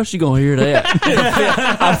come. Where else you gonna hear that?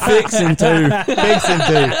 I'm fixing to. Fixing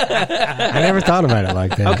to. I never thought about it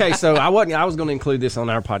like that. Okay, so I was going to include this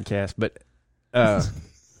on our podcast, but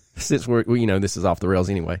since we're this is off the rails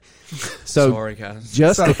anyway. So Sorry, guys.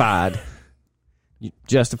 Justified,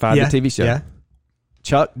 Justified, Yeah, the TV show. yeah.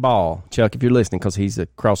 Chuck Ball, Chuck, if you're listening, because he's a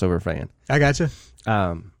crossover fan. I got you.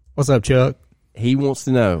 Um, What's up, Chuck? he wants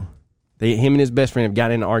to know. Him and his best friend have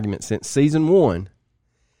gotten in an argument since season 1.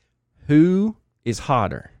 Who is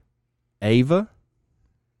hotter, Ava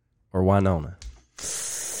or Winona?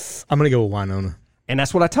 I'm going to go with Winona. And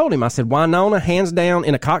that's what I told him. I said, Winona, hands down,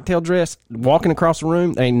 in a cocktail dress, walking across the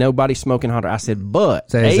room, there ain't nobody smoking hotter. I said, but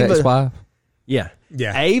Is that his Ava, ex-wife? yeah,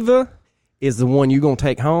 Yeah. Ava is the one you're going to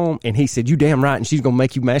take home. And he said, you damn right, and she's going to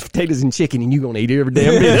make you mashed potatoes and chicken, and you're going to eat every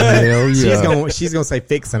damn bit of it. Hell yeah. She's gonna say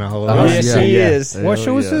fixing a whole Oh, lot. Yes, yeah. she Yeah. is. What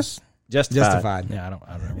show is yeah. this? Justified. Yeah, I don't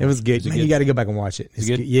remember. It was good. Is it Man, good? you got to go back and watch it. It's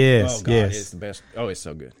good? good. Yes, Oh, God, yes. it's the best. Oh, it's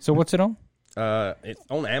so good. So what's it on? It's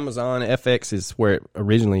on Amazon. FX is where it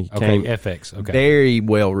originally Okay, came. FX. Okay. Very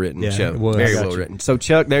well written Yeah, show. it was. Very Got well you. written. So,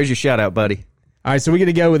 Chuck, there's your shout out, buddy. All right, so we're going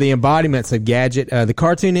to go with the embodiments of Gadget. The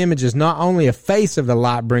cartoon image is not only a face of the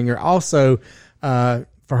Lightbringer, also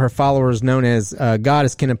for her followers known as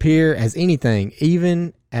Goddess can appear as anything,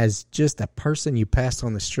 even as just a person you passed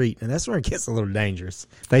on the street. And that's where it gets a little dangerous.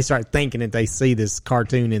 They start thinking that they see this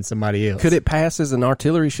cartoon in somebody else. Could it pass as an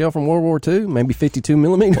artillery shell from World War II? Maybe 52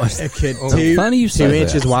 millimeters? It could funny you say 2 that.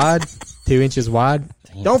 inches wide. 2 inches wide.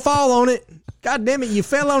 Don't fall on it. God damn it, you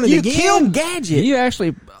fell on it You again. killed Gadget. You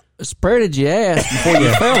actually spreaded your ass before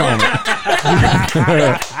you fell on it.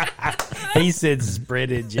 He said,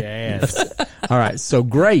 "Spreaded your ass." All right, so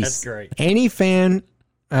Grace. That's great. Any fan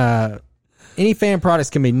products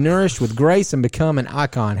can be nourished with Grace and become an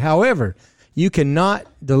icon. However, you cannot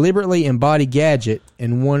deliberately embody Gadget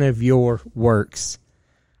in one of your works.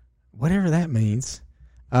 Whatever that means.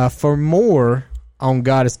 For more on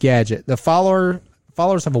Goddess Gadget, the followers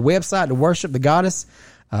have a website to worship the goddess,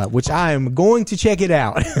 which I am going to check it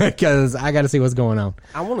out because I got to see what's going on.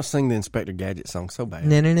 I want to sing the Inspector Gadget song so bad.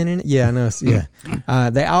 No. Yeah, I know. Yeah.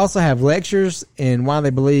 They also have lectures in why they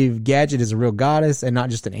believe Gadget is a real goddess and not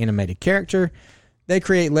just an animated character. They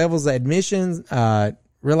create levels of admissions,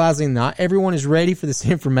 realizing not everyone is ready for this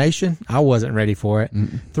information. I wasn't ready for it.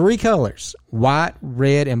 3 colors, white,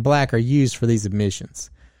 red, and black, are used for these admissions.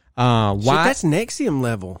 White, Shit, that's Nexium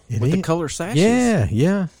level with the is. color sashes.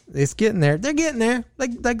 Yeah. It's getting there. They're getting there.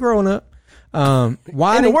 They're growing up.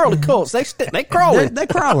 White In the world of cults, they crawling. They're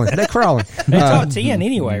crawling. They're crawling. They taught 10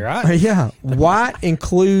 anyway, right? Yeah. White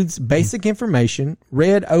includes basic information.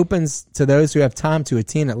 Red opens to those who have time to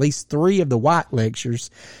attend at least 3 of the white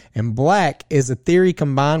lectures. And black is a theory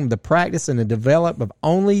combined with the practice and the development of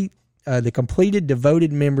only the completed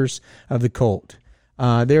devoted members of the cult.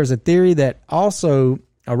 There's a theory that also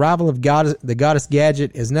arrival of the goddess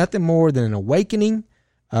Gadget is nothing more than an awakening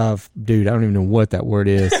of... Dude, I don't even know what that word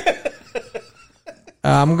is.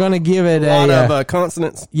 I'm going to give it A lot of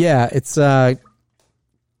consonants. Yeah, it's... I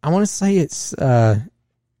want to say it's...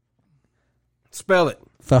 Spell it.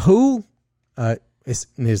 Thahul.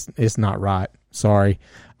 It's not right. Sorry.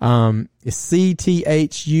 It's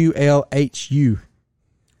CTHULHU.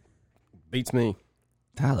 Beats me.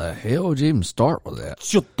 How the hell would you even start with that?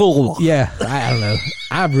 Yeah, I don't know.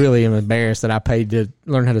 I really am embarrassed that I paid to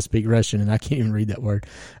learn how to speak Russian and I can't even read that word.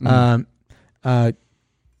 It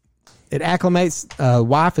acclimates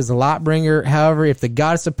wife as a light bringer. However, if the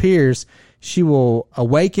goddess appears, she will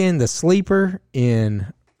awaken the sleeper in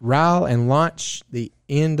Ryle and launch the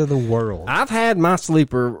end of the world. I've had my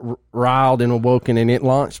sleeper riled and awoken, and it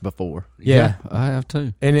launched before. Yeah. I have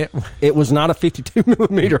too. And It was not a 52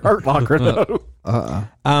 millimeter Hurt Locker, though.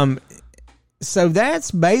 so that's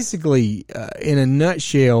basically, in a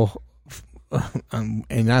nutshell, and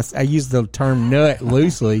I use the term nut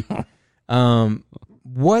loosely,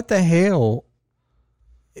 what the hell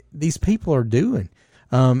these people are doing.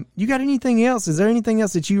 You got anything else? Is there anything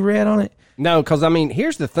else that you read on it? No, because, I mean,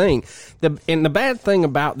 here's the thing. The bad thing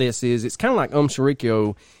about this is it's kind of like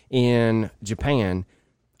Shirikyo in Japan.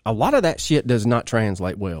 A lot of that shit does not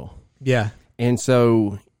translate well. Yeah. And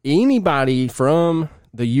so anybody from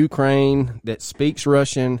the Ukraine that speaks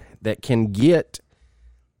Russian that can get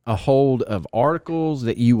a hold of articles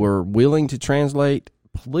that you were willing to translate,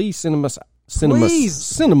 please send us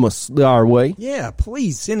our way. Yeah,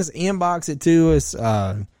 please send us, inbox it to us.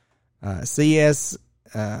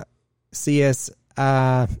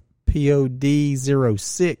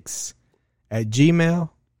 CSIPOD06 at Gmail.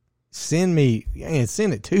 Send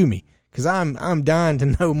it to me because I'm dying to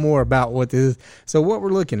know more about what this is. So what we're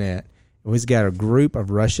looking at, we've got a group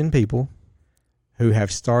of Russian people who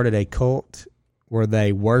have started a cult where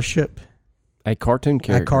they worship A cartoon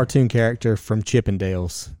character. a cartoon character from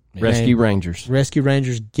Chippendales. Rescue Rangers. Rescue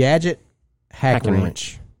Rangers, Gadget, Hack and Wrench.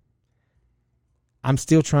 Wrench. I'm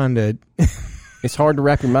still trying to... It's hard to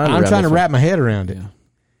wrap your mind around. I'm trying to this wrap my head around it.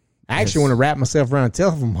 I actually want to wrap myself around a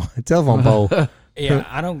telephone pole. Yeah,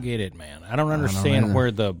 I don't get it, man. I don't understand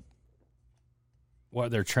what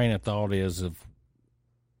their train of thought is of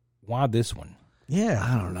why this one. Yeah.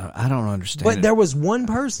 I don't know. I don't understand. But there was one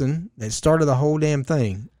person that started the whole damn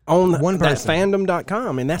thing. on One that person.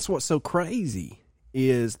 fandom.com, and that's what's so crazy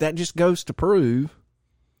is that just goes to prove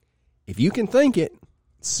if you can think it.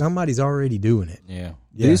 Somebody's already doing it. Yeah.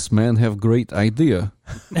 This man have great idea.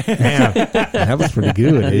 Yeah. That was pretty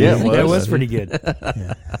good. Yeah, it That was pretty good.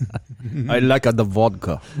 I like the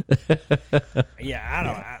vodka.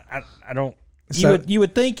 Yeah, I don't. So- You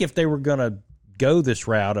would think if they were gonna go this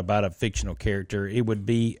route about a fictional character, it would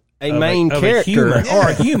be A main of character. a human or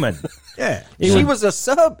a human. Yeah. She was a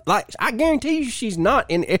sub. Like, I guarantee you, she's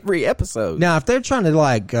not in every episode. Now, if they're trying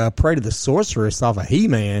to pray to the sorceress off of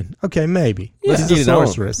He-Man, okay, maybe. Let's She's get a it on.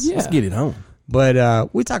 sorceress. Let's get it on.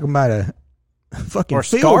 But we're talking about a fucking Or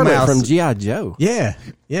field Scarlet mouse from G.I. Joe. Yeah,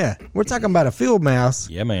 yeah. We're talking about a field mouse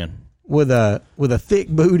Yeah, man. with a thick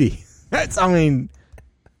booty.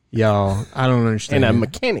 Y'all, I don't understand. And a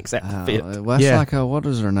mechanic's outfit. Well, that's Yeah. like what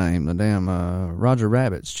is her name? The damn Roger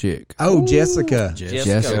Rabbit's chick. Oh, Jessica.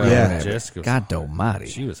 Jessica. Yeah. Rabbit. Jessica was God hot. almighty.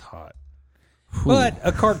 She was hot. But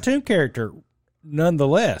a cartoon character,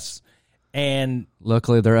 nonetheless. And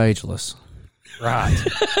Luckily, they're ageless. right,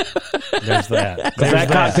 there's that. That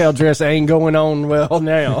cocktail dress ain't going on well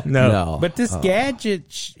now. No. But this gadget,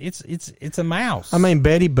 it's a mouse. I mean,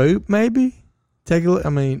 Betty Boop, maybe? Take a look. I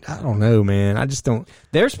mean, I don't know, man. I just don't.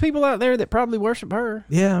 There's people out there that probably worship her.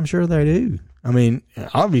 Yeah, I'm sure they do. I mean,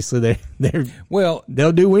 obviously, well,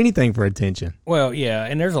 they'll do anything for attention. well, yeah.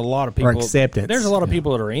 And there's a lot of people. acceptance. There's a lot of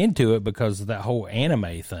people that are into it because of that whole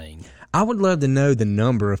anime thing. I would love to know the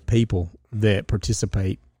number of people that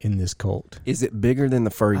participate in this cult. Is it bigger than the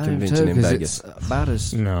furry I do convention too, in 'cause Vegas? It's about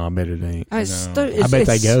as No, I bet it ain't. I I bet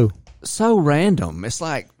they go. so random. It's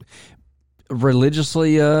like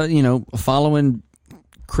religiously, following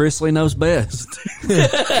Chrisley knows best.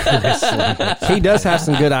 He does have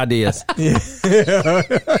some good ideas.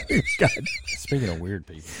 Speaking of weird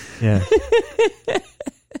people, Yeah.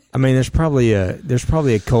 I mean, there's probably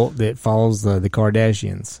a cult that follows the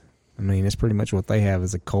Kardashians. I mean, it's pretty much what they have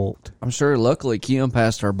as a cult. I'm sure. Luckily, Kim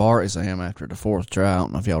passed her bar exam after the 4th try. I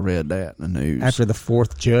don't know if y'all read that in the news. After the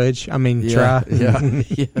 4th judge, I mean, yeah, try.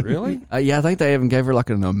 yeah. really? Yeah, I think they even gave her like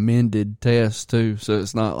an amended test too, so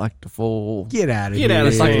it's not like the full. Get out of Get here. out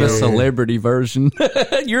of It's like here. the celebrity version.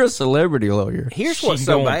 You're a celebrity lawyer. Here's She what's can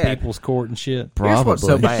so go on bad. people's court and shit. Here's what's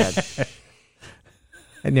so Probably. bad.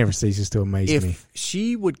 It never ceases to amaze me. If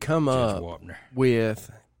she would come up Wapner. with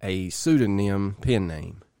a pseudonym pen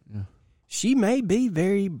name, she may be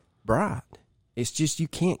very bright. It's just you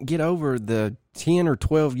can't get over the 10 or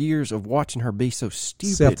 12 years of watching her be so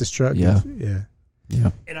stupid. Self-destructive. Yeah.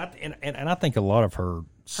 Yeah. And I think a lot of her.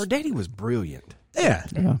 Her daddy was brilliant. Yeah.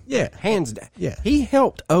 Yeah. Yeah. Hands down. Yeah. He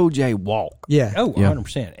helped OJ walk. Yeah. Oh, Yeah.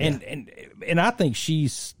 100%. And I think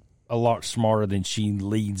she's a lot smarter than she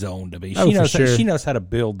leads on to be. Oh, She for knows sure. she knows how to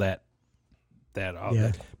build that. Yeah.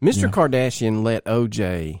 Mr. Kardashian let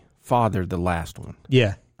OJ father the last one.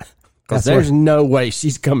 Yeah. Because That's there's no way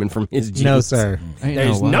she's coming from his genes. No, sir. Ain't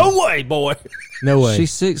There's way. no way, boy. No way.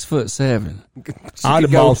 She's 6'7". I'm the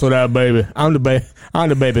could go- boss of that baby. I'm the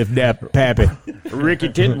baby of that pappy. Ricky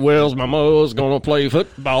Tidwell's my mom's gonna play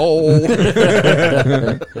football.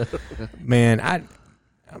 Man, I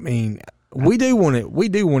mean, we do want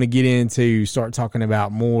to get into start talking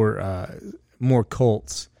about more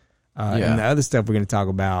cults. And the other stuff we're going to talk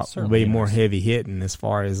about Certainly will be more is. heavy hitting as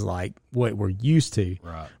far as like what we're used to.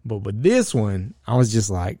 Right. But with this one, I was just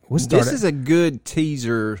like, let's start. This is a good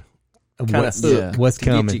teaser. kinda what's, hook what's to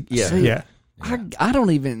get coming. you- yeah. See, Yeah. I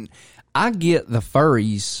don't even. I get the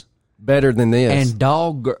furries Better than this. and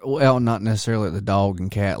dog. Well, not necessarily the dog and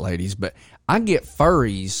cat ladies, but I get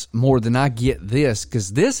furries more than I get this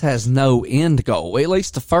because this has no end goal. At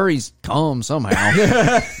least the furries come somehow.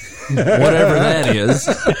 Whatever that is.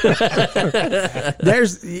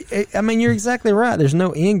 I mean, you're exactly right. There's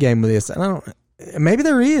no end game with this. I don't. Maybe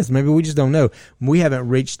there is. Maybe we just don't know. We haven't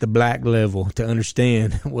reached the black level to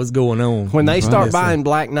understand what's going on. when they start Right. buying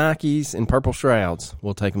black Nikes and purple shrouds,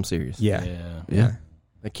 we'll take them serious. Yeah. Yeah.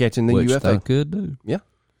 They're catching the Which UFO. they could do. Yeah.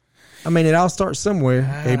 I mean, it all starts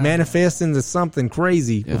somewhere. It manifests into something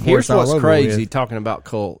crazy. before Here's it's all what's over crazy with. talking about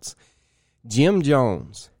cults. Jim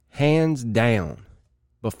Jones, hands down,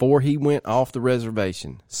 before he went off the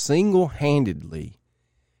reservation, single-handedly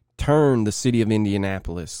turned the city of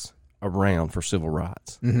Indianapolis around for civil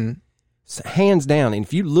rights. Mm-hmm. Hands down. And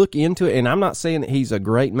if you look into it, and I'm not saying that he's a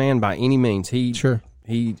great man by any means. He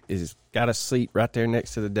is got a seat right there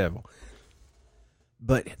next to the devil.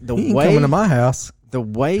 But the He ain't way coming to my house. the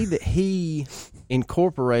way that he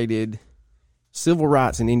incorporated civil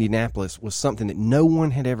rights in Indianapolis was something that no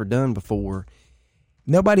one had ever done before,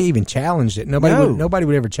 Nobody even challenged it. Nobody No.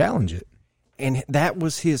 would ever challenge it. and that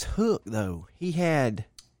was his hook. Though he had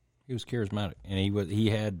He was charismatic, and he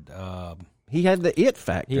had the it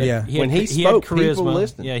factor. Yeah. When he spoke, people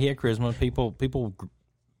listened. Yeah, he had charisma. People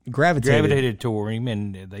Gravitated. gravitated toward him,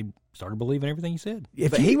 and they started believing everything he said.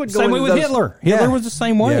 If But you- he would go Same way into with those, Hitler. Yeah. Hitler was the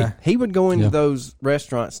same way. Yeah. He would go into Yeah. those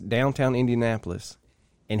restaurants downtown Indianapolis,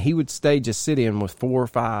 and he would stage a sit-in with 4 or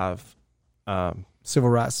 5 civil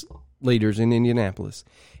rights. leaders in Indianapolis,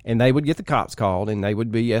 and they would get the cops called, and they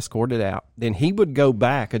would be escorted out. Then he would go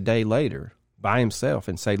back a day later by himself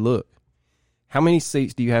and say, "Look, how many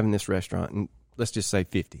seats do you have in this restaurant?" And let's just say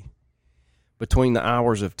 50. Between the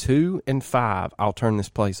hours of 2 and 5, I'll turn this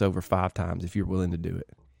place over 5 times if you're willing to do it.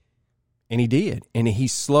 And he did. And he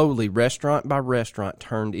slowly, restaurant by restaurant,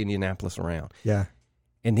 turned Indianapolis around. Yeah.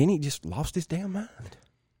 And then he just lost his damn mind.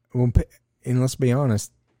 Well, and let's be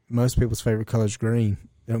honest, most people's favorite color is green.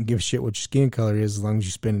 They don't give a shit what your skin color is as long as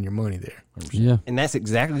you're spending your money there. Yeah. And that's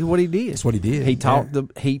exactly what he did. That's what he did. He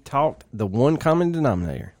talked the one common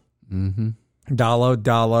denominator. Mm-hmm. Dollar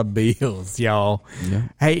bills, y'all. Yeah.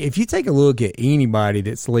 Hey, if you take a look at anybody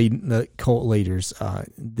that's leading the cult leaders,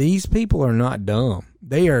 these people are not dumb.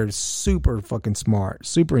 They are super fucking smart,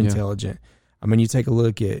 super intelligent. I mean, you take a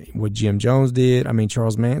look at what Jim Jones did. I mean,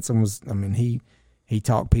 Charles Manson he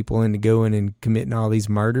talked people into going and committing all these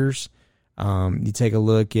murders. You take a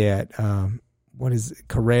look at what is it,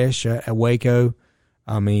 Koresh at Waco.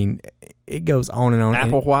 I mean, it goes on and on.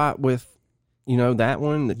 Applewhite with, that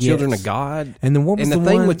one, the Children of God. And then what was the the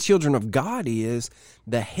thing one with Children of God is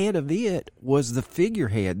the head of it was the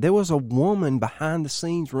figurehead. There was a woman behind the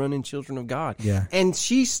scenes running Children of God. Yeah. And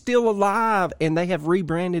she's still alive, and they have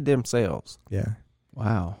rebranded themselves. Yeah.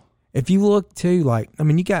 Wow. If you look too,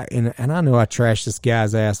 you got, and I know I trash this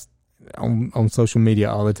guy's ass on social media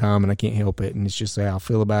all the time, and I can't help it, and it's just how I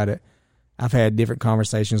feel about it. I've had different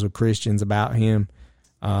conversations with Christians about him.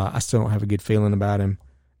 I still don't have a good feeling about him.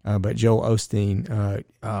 But Joel Osteen,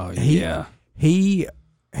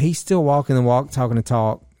 he's still walking the walk, talking the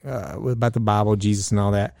talk about the Bible, Jesus, and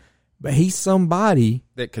all that. But he's somebody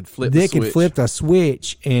that could flip the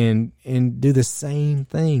switch and do the same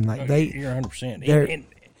thing. Like you're 100%.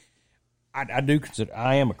 I do consider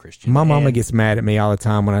I am a Christian. My mama gets mad at me all the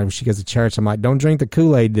time when she goes to church. I'm like, don't drink the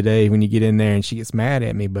Kool-Aid today when you get in there, and she gets mad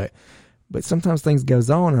at me. But sometimes things goes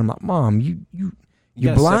on, and I'm like, Mom,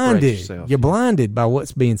 you're blinded. You're blinded by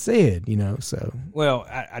what's being said, So well,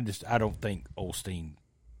 I don't think Osteen.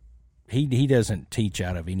 He doesn't teach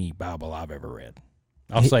out of any Bible I've ever read.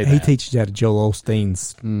 I'll say that he teaches out of Joel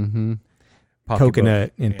Osteen's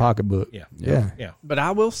coconut and pocketbook. Yeah. But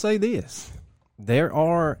I will say this. There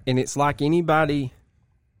are, and it's like anybody,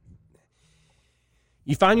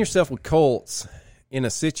 you find yourself with cults in a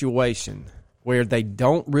situation where they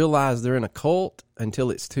don't realize they're in a cult until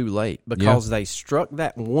it's too late because they struck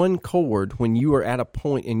that one chord when you were at a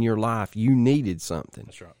point in your life you needed something.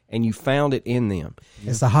 That's right. And you found it in them.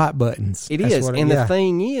 It's the hot buttons. It is. And the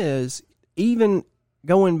thing is, even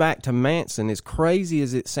going back to Manson, as crazy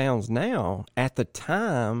as it sounds now, at the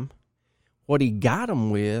time, what he got them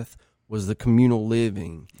with was the communal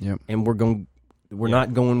living. Yep. And we're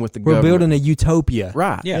not going with the We're government. building a utopia.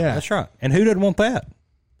 Right. Yeah, that's right. And who doesn't want that?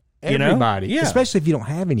 Everybody. Yeah. Especially if you don't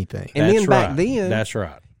have anything. And That's then back right. then, That's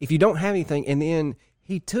right. if you don't have anything, and then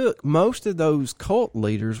he took most of those cult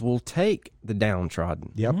leaders will take the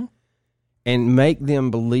downtrodden Yep. and make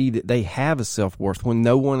them believe that they have a self-worth when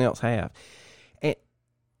no one else have.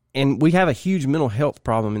 And we have a huge mental health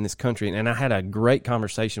problem in this country. And I had a great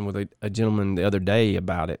conversation with a gentleman the other day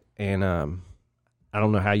about it. And I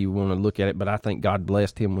don't know how you want to look at it, but I think God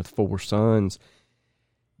blessed him with 4 sons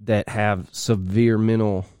that have severe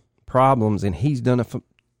mental problems. And he's done a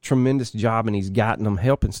tremendous job, and he's gotten them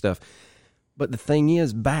help and stuff. But the thing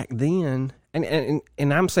is, back then, and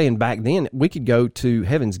I'm saying back then, we could go to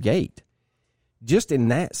Heaven's Gate. Just in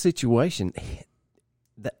that situation,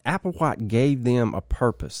 the Applewhite gave them a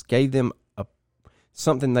purpose, gave them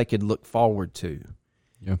something they could look forward to.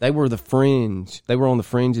 Yeah. They were the fringe. They were on the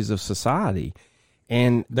fringes of society,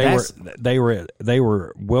 and They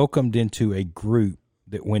were welcomed into a group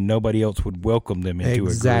that when nobody else would welcome them into a group.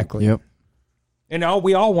 Exactly. Yep. And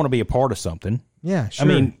we all want to be a part of something. Yeah, sure. I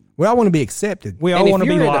mean, we all want to be accepted. we all And if want to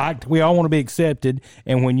be you're in a- liked. We all want to be accepted.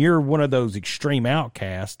 And when you're one of those extreme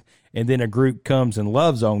outcasts, and then a group comes and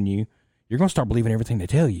loves on you, you're going to start believing everything they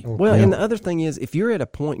tell you. Well, and the other thing is, if you're at a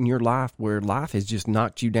point in your life where life has just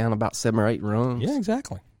knocked you down about 7 or 8 rungs, Yeah,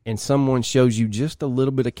 exactly. and someone shows you just a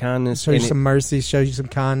little bit of kindness, Show you and some mercy, shows you some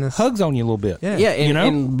kindness. Hugs on you a little bit. Yeah.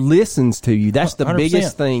 and listens to you. That's the 100%.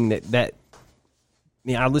 biggest thing that.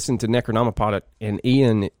 I listened to Necronomicon, and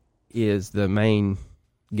Ian is the main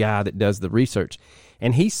guy that does the research,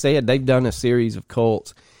 and he said they've done a series of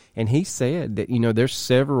cults. And he said that, there's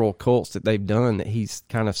several cults that they've done that he's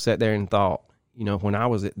kind of sat there and thought, when I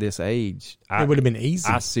was at this age, It would have been easy.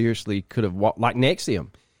 I seriously could have walked, like NXIVM.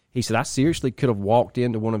 He said, I seriously could have walked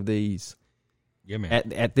into one of these Yeah,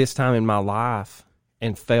 man. at this time in my life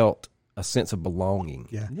and felt a sense of belonging.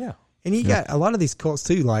 Yeah. Yeah. And you got a lot of these cults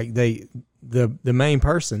too, like the main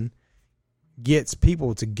person gets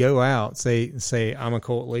people to go out, say I'm a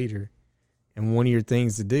cult leader. And one of your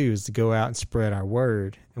things to do is to go out and spread our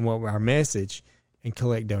word and our message and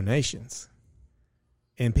collect donations.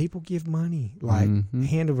 And people give money like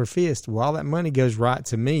hand over fist. Well, all that money goes right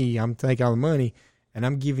to me. I'm taking all the money and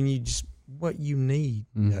I'm giving you just what you need.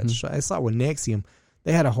 It's like with Nexium.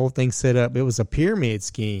 They had a whole thing set up. It was a pyramid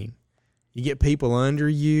scheme. You get people under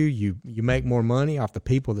you. You make more money off the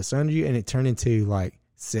people that's under you, and it turned into like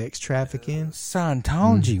sex trafficking.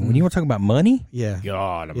 Scientology. When you want to talk about money, Yeah.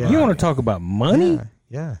 God, Yeah. you want to talk about money?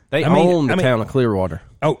 Yeah. They I mean- own the I mean- town of Clearwater.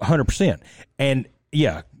 Oh, 100%. And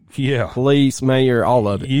yeah. Police, mayor, all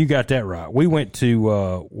of it. You got that right. We went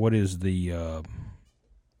to what is the?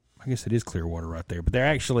 I guess it is Clearwater right there, but they're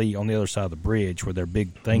actually on the other side of the bridge where their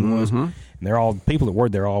big thing was, and they're all people that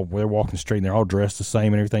work there. They're walking the street and they're all dressed the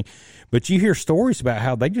same and everything. But you hear stories about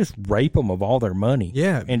how they just rape them of all their money.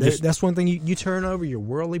 Yeah. and That's one thing you turn over your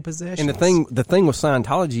worldly possessions. And the thing with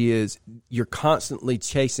Scientology is you're constantly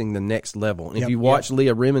chasing the next level. And if Yep, you watch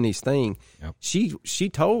Leah Remini's thing, Yep. she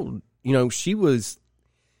told,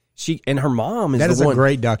 and her mom is that the is one. a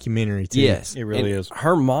great documentary too. Yes, It really and is.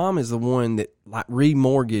 Her mom is the one that like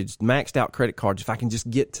remortgaged, maxed out credit cards. If I can just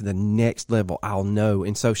get to the next level, I'll know.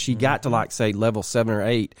 And so she got to like say level 7 or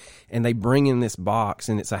 8, and they bring in this box,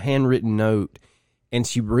 and it's a handwritten note, and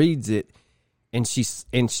she reads it, and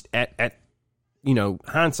at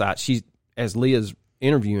hindsight, she's as Leah's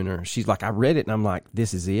interviewing her, she's like, I read it, and I'm like,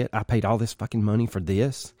 this is it. I paid all this fucking money for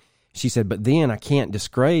this. She said, but then I can't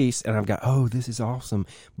disgrace, and I've got, oh, this is awesome.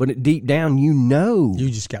 But deep down, You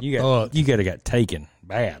just got you fucked. got taken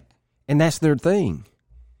bad. and that's their thing.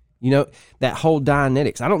 That whole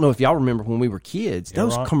Dianetics. I don't know if y'all remember when we were kids,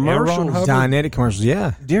 those Enron commercials Hubbard? Dianetic commercials,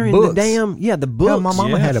 yeah. during Books. the the books. Hell, my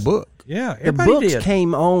mama yes. had a book. Yeah, The everybody books did.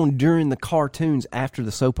 came on during the cartoons after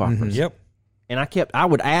the soap operas. Yep. And I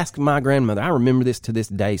would ask my grandmother, I remember this to this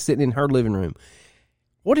day, sitting in her living room,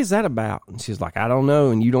 what is that about? And she's like, I don't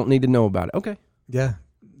know, and you don't need to know about it. Okay. Yeah.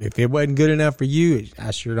 If it wasn't good enough for you,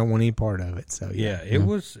 I sure don't want any part of it. So Yeah, it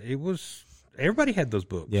was. Everybody had those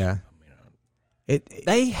books. Yeah.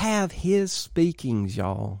 They have his speakings,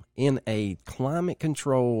 y'all, in a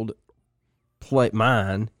climate-controlled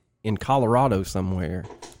mine in Colorado somewhere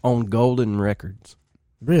on Golden Records.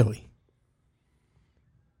 Really?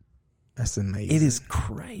 That's amazing. It is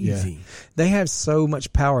crazy. They have so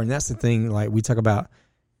much power, and that's the thing. Like we talk about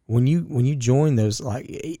when you join those. Like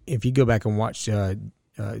if you go back and watch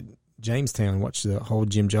Jamestown, watch the whole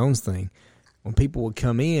Jim Jones thing. When people would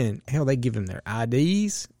come in, hell, they give them their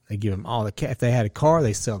IDs. They give them all the if they had a car,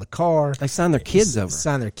 they sell the car. They sign their kids over.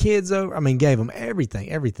 Sign their kids over. I mean, gave them everything.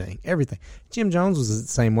 Jim Jones was the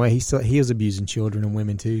same way. He was abusing children and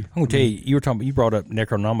women too. I'm gonna tell you, you brought up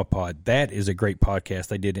Necronomicon. That is a great podcast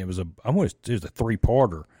they did. It was a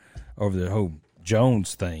 3-parter over the whole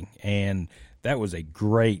Jones thing, and that was a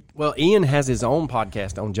great. Well, Ian has his own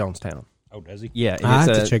podcast on Jonestown. Oh, does he? Yeah, and I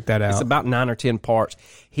it's have to check that out. It's about 9 or 10 parts.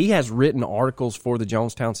 He has written articles for the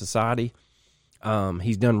Jonestown Society.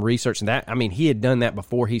 He's done research and that. I mean, he had done that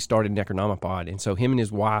before he started Necronomipod, and so him and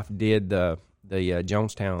his wife did the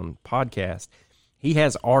Jonestown podcast. He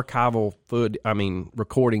has archival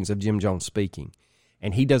recordings of Jim Jones speaking,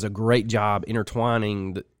 and he does a great job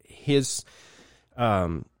intertwining his.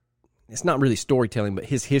 It's not really storytelling, but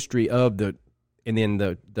his history of and then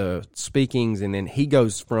the speakings, and then he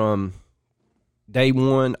goes from day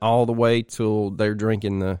one all the way till they're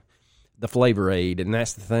drinking the Flavor Aid, and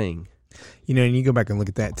that's the thing. And you go back and look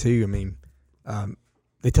at that too. I mean,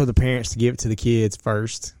 they told the parents to give it to the kids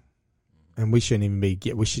first, and we shouldn't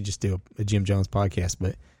even we should just do a Jim Jones podcast.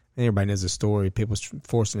 But everybody knows the story. People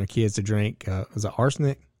forcing their kids to drink. Was it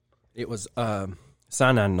arsenic? It was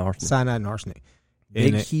cyanide and arsenic. Cyanide and arsenic.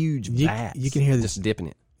 Big, And huge you, vats. you can hear this. Just dipping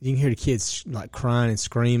it. You can hear the kids like crying and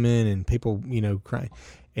screaming, and people, crying.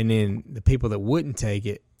 And then the people that wouldn't take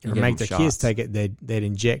it or give make them their kids shots. take it, they'd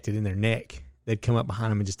inject it in their neck. They'd come up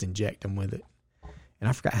behind them and just inject them with it. And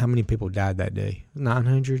I forgot how many people died that day.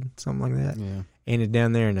 900, something like that. Yeah. And it's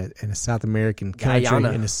down there in a South American country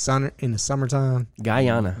Guyana. in the summertime.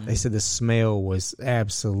 Guyana. They said the smell was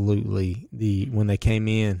absolutely when they came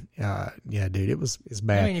in. Yeah, dude, it's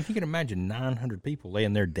bad. I mean, if you can imagine 900 people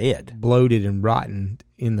laying there dead. Bloated and rotten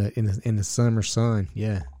in the summer sun.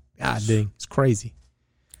 Yeah, God, dude, it's crazy.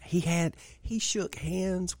 He shook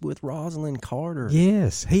hands with Rosalind Carter.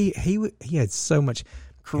 Yes, he had so much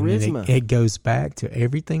Charisma. And it goes back to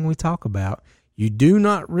everything we talk about. You do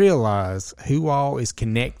not realize who all is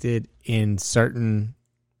connected in certain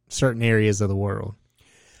areas of the world.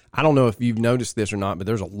 I don't know if you've noticed this or not, but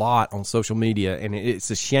there's a lot on social media, and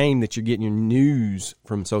it's a shame that you're getting your news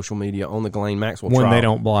from social media on the Ghislaine Maxwell When trial. they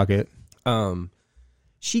don't block it.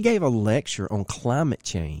 She gave a lecture on climate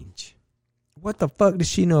change. What the fuck does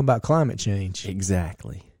she know about climate change?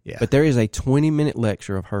 Exactly. Yeah. But there is a 20-minute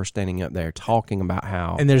lecture of her standing up there talking about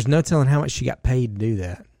how And there's no telling how much she got paid to do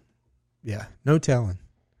that. Yeah, no telling.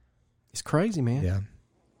 it's crazy, man. Yeah.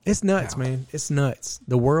 It's nuts, man. It's nuts.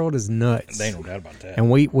 The world is nuts. There ain't no doubt about that. And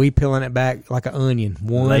we peeling it back like an onion,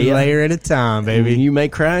 one layer at a time, baby. You may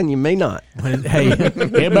cry and you may not. Hey,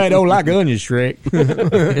 everybody don't like onions, Shrek.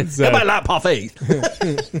 So, Everybody like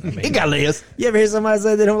parfaits. He got Liz. you ever hear somebody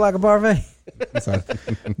say they don't like a parfait? So,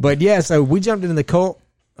 but yeah, so we jumped into the cult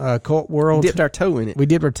world. Dipped our toe in it. We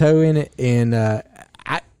dipped our toe in it, and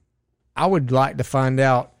I would like to find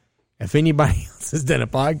out if anybody else has done a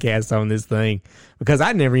podcast on this thing, because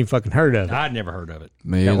I'd never even fucking heard of it. I'd never heard of it.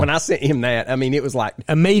 Man. When I sent him that, I mean, it was like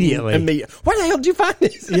Immediately. Where the hell did you find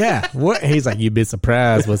this? Yeah. What? He's like, you'd be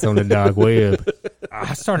surprised what's on the dark web.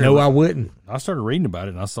 I started. No, I wouldn't. I started reading about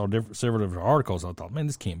it, and I saw several different articles. I thought, man,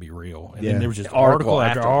 this can't be real. And Yeah. then there was just Article article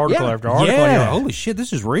after after- article yeah. after article. Yeah. And you're like, holy shit,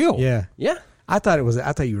 this is real. Yeah. Yeah. I thought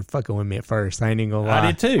you were fucking with me at first. I ain't even gonna lie.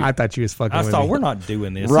 I did too. I thought you was fucking I with thought, me. we're not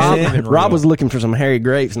doing this. Rob, This isn't Rob real. was looking for some hairy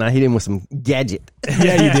grapes, and I hit him with some gadget.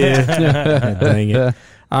 Yeah, you did. Dang it.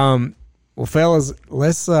 Well, fellas,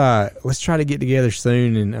 let's try to get together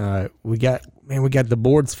soon, and we got the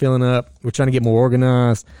boards filling up. We're trying to get more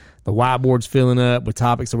organized. The whiteboard's filling up with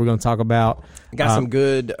topics that we're going to talk about. Got some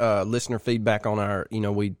good listener feedback on our.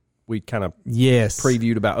 We kind of Yes.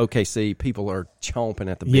 previewed about OKC. People are chomping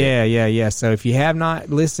at the bit. Yeah. So if you have not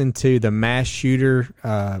listened to the mass shooter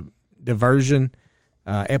diversion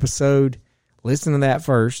episode, listen to that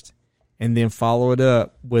first, and then follow it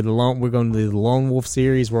up with we're going to do the Lone Wolf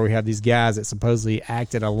series, where we have these guys that supposedly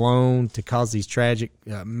acted alone to cause these tragic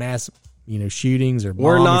mass shootings or bombings.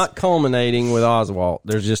 We're not culminating with Oswald.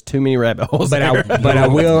 There's just too many rabbit holes. But I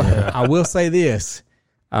will say this.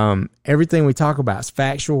 Everything we talk about is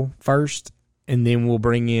factual first, and then we'll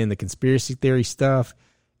bring in the conspiracy theory stuff,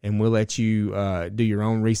 and we'll let you do your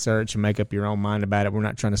own research and make up your own mind about it. We're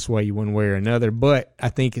not trying to sway you one way or another, but I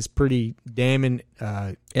think it's pretty damning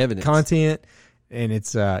Evidence. content, and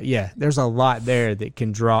it's there's a lot there that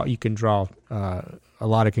you can draw a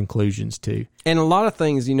lot of conclusions to, And a lot of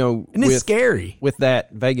things, and it's scary. with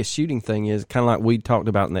that Vegas shooting thing is kind of like we talked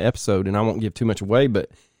about in the episode, and I won't give too much away, but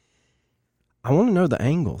I want to know the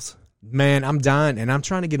angles. Man, I'm dying, and I'm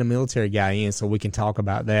trying to get a military guy in so we can talk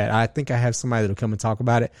about that. I think I have somebody that'll come and talk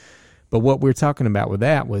about it. But what we're talking about with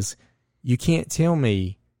that was, you can't tell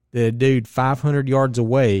me that a dude 500 yards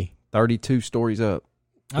away 32 stories up.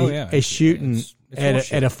 Oh, yeah. is shooting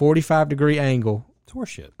It's at a 45-degree angle, It's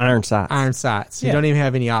horseshit. Iron sights. iron sights. You Yeah. don't even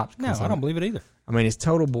have any No, options. I on don't it. believe it either. I mean, it's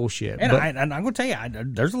total bullshit. And, But, I'm going to tell you,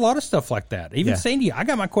 there's a lot of stuff like that. Even Yeah. Sandy, I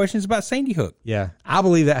got my questions about Sandy Hook. yeah, I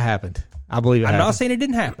believe that happened. I believe it I'm happened. not saying it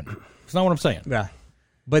didn't happen. That's not what I'm saying. Yeah,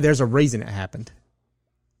 but there's a reason it happened.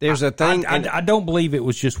 There's a thing. I don't believe it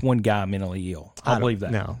was just one guy mentally ill. I I don't believe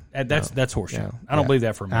that. no, That's horseshit. No. I don't Yeah. believe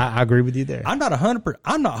that for a minute. I agree with you there. I'm not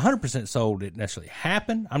 100% sold it necessarily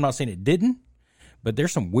happened. I'm not saying it didn't, but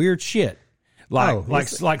there's some weird shit.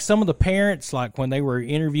 Like some of the parents, like when they were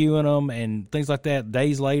interviewing them and things like that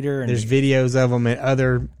days later. And There's videos of them at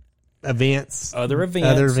other events. other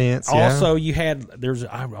events. yeah. Also, you had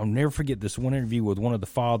I'll never forget this one interview with one of the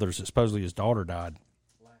fathers that supposedly his daughter died.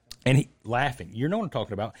 And he laughing. You know what I'm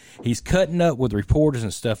talking about. He's cutting up with reporters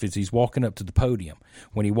and stuff as he's walking up to the podium.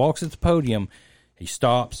 When he walks at the podium, he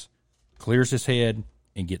stops, clears his head,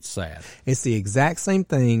 and gets sad. It's the exact same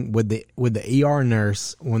thing with the ER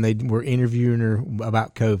nurse when they were interviewing her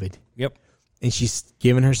about COVID. Yep. And she's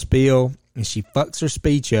giving her spiel, and she fucks her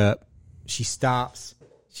speech up. She stops.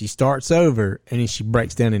 She starts over, and then she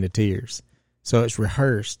breaks down into tears. So it's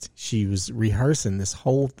rehearsed. She was rehearsing this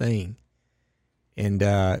whole thing. And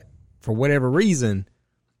for whatever reason,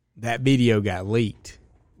 that video got leaked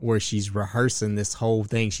where she's rehearsing this whole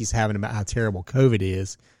thing she's having about how terrible COVID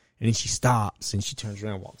is. And then she stops and she turns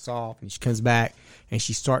around and walks off, and she comes back and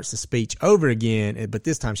she starts the speech over again. But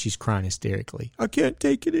this time she's crying hysterically. I can't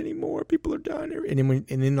take it anymore. People are dying.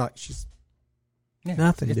 And then like she's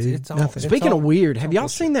nothing, dude. It's all- Nothing. Speaking of weird, have y'all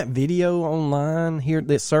bullshit. seen that video online here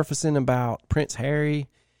that's surfacing about Prince Harry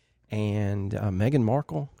and Meghan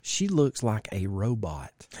Markle? She looks like a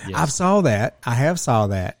robot. I saw that. I have saw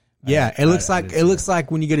that. Yeah, it looks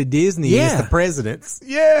like when you go to Disney, Yeah. it's the presidents.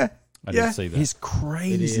 Yeah, I yeah. didn't see that. It's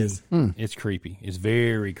crazy. It is. It's creepy. It's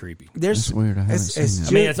very creepy. There's That's weird. I haven't it's seen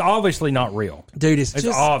that. I mean, it's obviously not real. dude. It's It's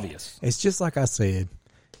just obvious. It's just like I said.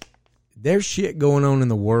 There's shit going on in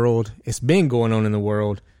the world. It's been going on in the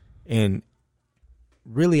world, and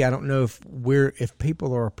really, I don't know if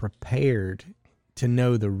people are prepared to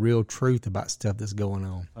know the real truth about stuff that's going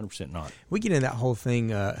on. 100% not. We get into that whole thing.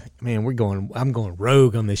 Man, I'm going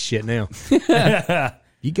rogue on this shit now.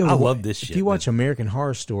 You go. I love this shit, If you watch American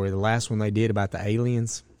Horror Story, the last one they did about the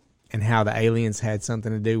aliens and how the aliens had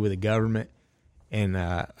something to do with the government, and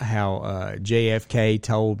how JFK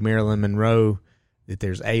told Marilyn Monroe that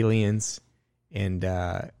there's aliens, and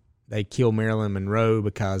they kill Marilyn Monroe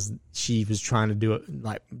because she was trying to do it,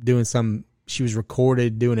 like doing some. She was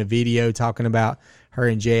recorded doing a video talking about her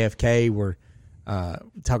and JFK were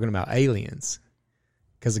talking about aliens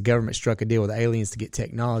because the government struck a deal with aliens to get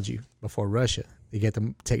technology before Russia. They get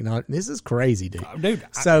the technology. This is crazy, dude. Dude,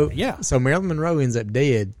 So yeah. So Marilyn Monroe ends up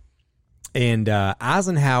dead, and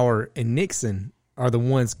Eisenhower and Nixon are the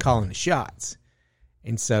ones calling the shots.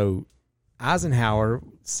 And so Eisenhower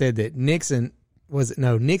said that Nixon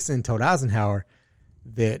told Eisenhower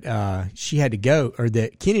that she had to go, or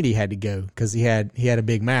that Kennedy had to go because he had a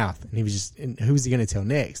big mouth, and he was just, and who's he going to tell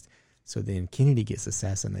next? So then Kennedy gets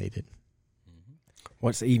assassinated.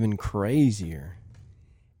 What's even crazier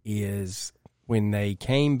is when they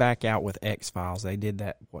came back out with X-Files, they did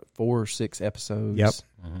that, 4 or 6 episodes? Yep.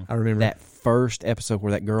 I remember That first episode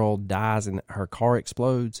where that girl dies and her car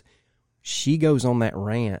explodes, she goes on that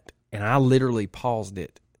rant, and I literally paused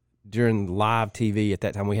it during live TV. At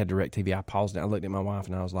that time, we had DirecTV. I paused it. I looked at my wife,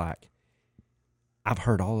 and I was like, I've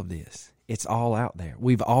heard all of this. It's all out there.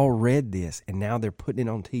 We've all read this, and now they're putting it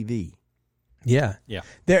on TV. Yeah, Yeah.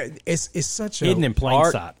 There, it's such a Hidden in plain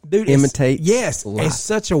art- sight. dude. Imitate Yes, life. it's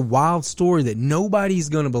such a wild story that nobody's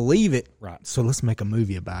going to believe it. Right. So let's make a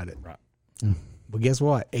movie about it. Right. But guess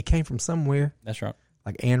what? It came from somewhere. That's right.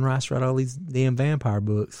 Like Anne Rice wrote all these damn vampire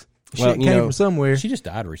books. Well, Shit you came know, from somewhere. She just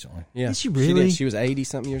died recently. Yeah. Did she really? She was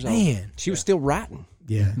 80-something years old. Man. She was still writing.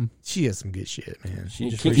 Yeah, she has some good shit, man. She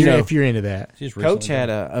just You If know, you're, if you're into that, She just Coach recently had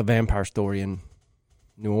died. a vampire story in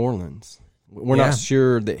New Orleans. We're Yeah. not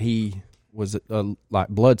sure that he was a like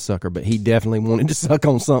bloodsucker, but he definitely wanted to suck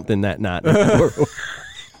on something that night.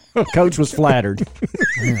 Coach was flattered. is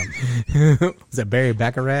that Barry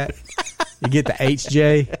Baccarat? You get the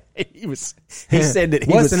HJ. He said that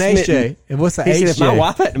he What's was an smitten. HJ? And what's the He said, if my HJ?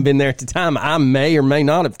 wife hadn't been there at the time, I may or may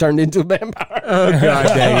not have turned into a vampire. Oh God,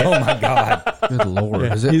 dang it! Oh my God! Good Lord.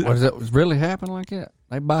 Is it really happen like that?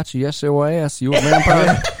 They bite you SOS, you a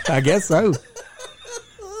vampire? I guess so.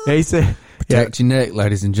 Yeah, he said. Protect your neck,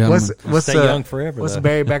 ladies and gentlemen. What's Stay young forever, What's though.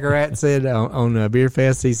 Barry Baccarat said on Beer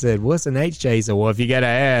Fest? He said, "What's an HJ?" He said, "Well, if you got to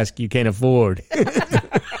ask, you can't afford.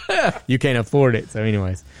 You can't afford it." So,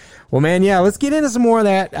 anyways, well, man, yeah, let's get into some more of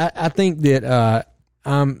that. I think that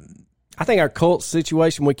I think our cult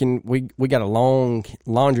situation, we got a long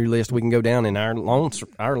laundry list we can go down in our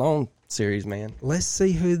long series, man. let's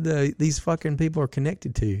see who these fucking people are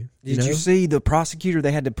connected to. Did you see the prosecutor?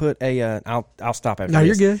 They had to put a. I'll stop after No,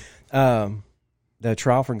 this. you're good. The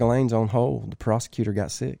trial for Ghislaine's on hold. The prosecutor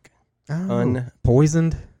got sick.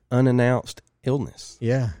 Poisoned. Unannounced illness.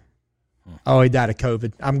 Yeah. Oh, he died of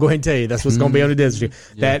COVID. I'm going to tell you that's what's going to be on the desert.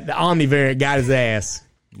 That the Omni variant got his ass.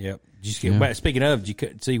 Yep. Did you but speaking of, did you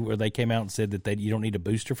see where they came out and said that you don't need a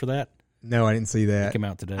booster for that? No, I didn't see that. It came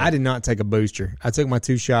out today. I did not take a booster. I took my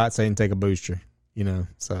 2 shots. I didn't take a booster.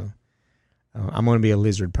 So I'm going to be a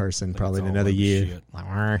lizard person probably in all another over year. shit. Like,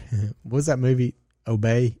 what was that movie?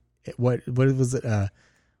 Obey. What was it?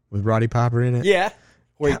 With Roddy Piper in it? Yeah,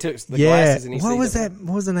 where he took the Yeah. glasses and he What seen was them. that?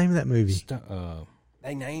 What was the name of that movie?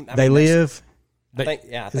 They named. They Live. I think,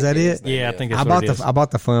 yeah, I Is think that it? They Yeah, I Live. think that's I what bought it is. I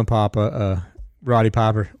bought the Fun Papa Roddy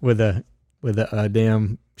Piper with a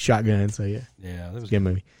damn shotgun. So yeah. Yeah, that was Good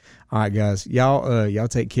movie. All right, guys. Y'all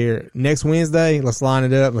take care. Next Wednesday, let's line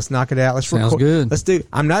it up. Let's knock it out. Let's Sounds record. good. Let's do.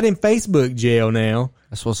 I'm not in Facebook jail now,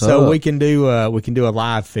 That's what's so up. we can do a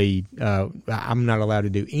live feed. I'm not allowed to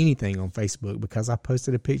do anything on Facebook because I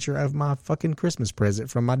posted a picture of my fucking Christmas present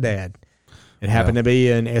from my dad. It happened to be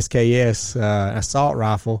an SKS assault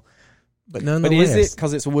rifle, but But nonetheless, is it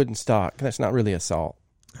because it's a wooden stock? That's not really assault.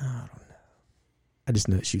 I just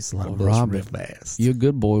know it shoots a lot of Well, bullets Rob, real fast. You're a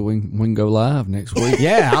good boy. We can go live next week.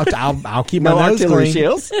 Yeah, I'll keep my No nose artillery clean.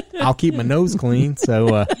 shells. I'll keep my nose clean.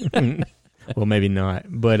 So, well, maybe not,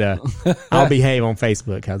 but I'll behave on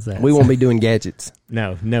Facebook. How's that? We won't be doing gadgets.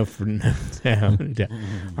 No. All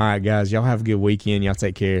right, guys. Y'all have a good weekend. Y'all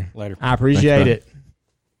take care. Later. I appreciate Thanks, it.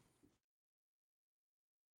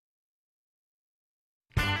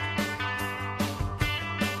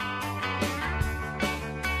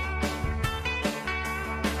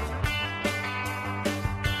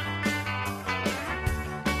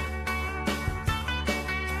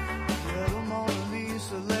 Little Mona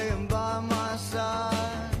Lisa laying by my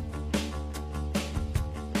side.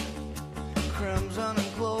 Crimson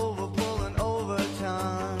and clover pulling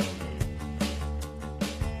overtime.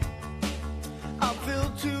 I feel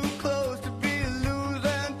too close to be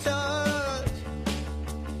losing touch.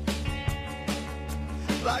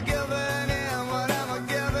 Like every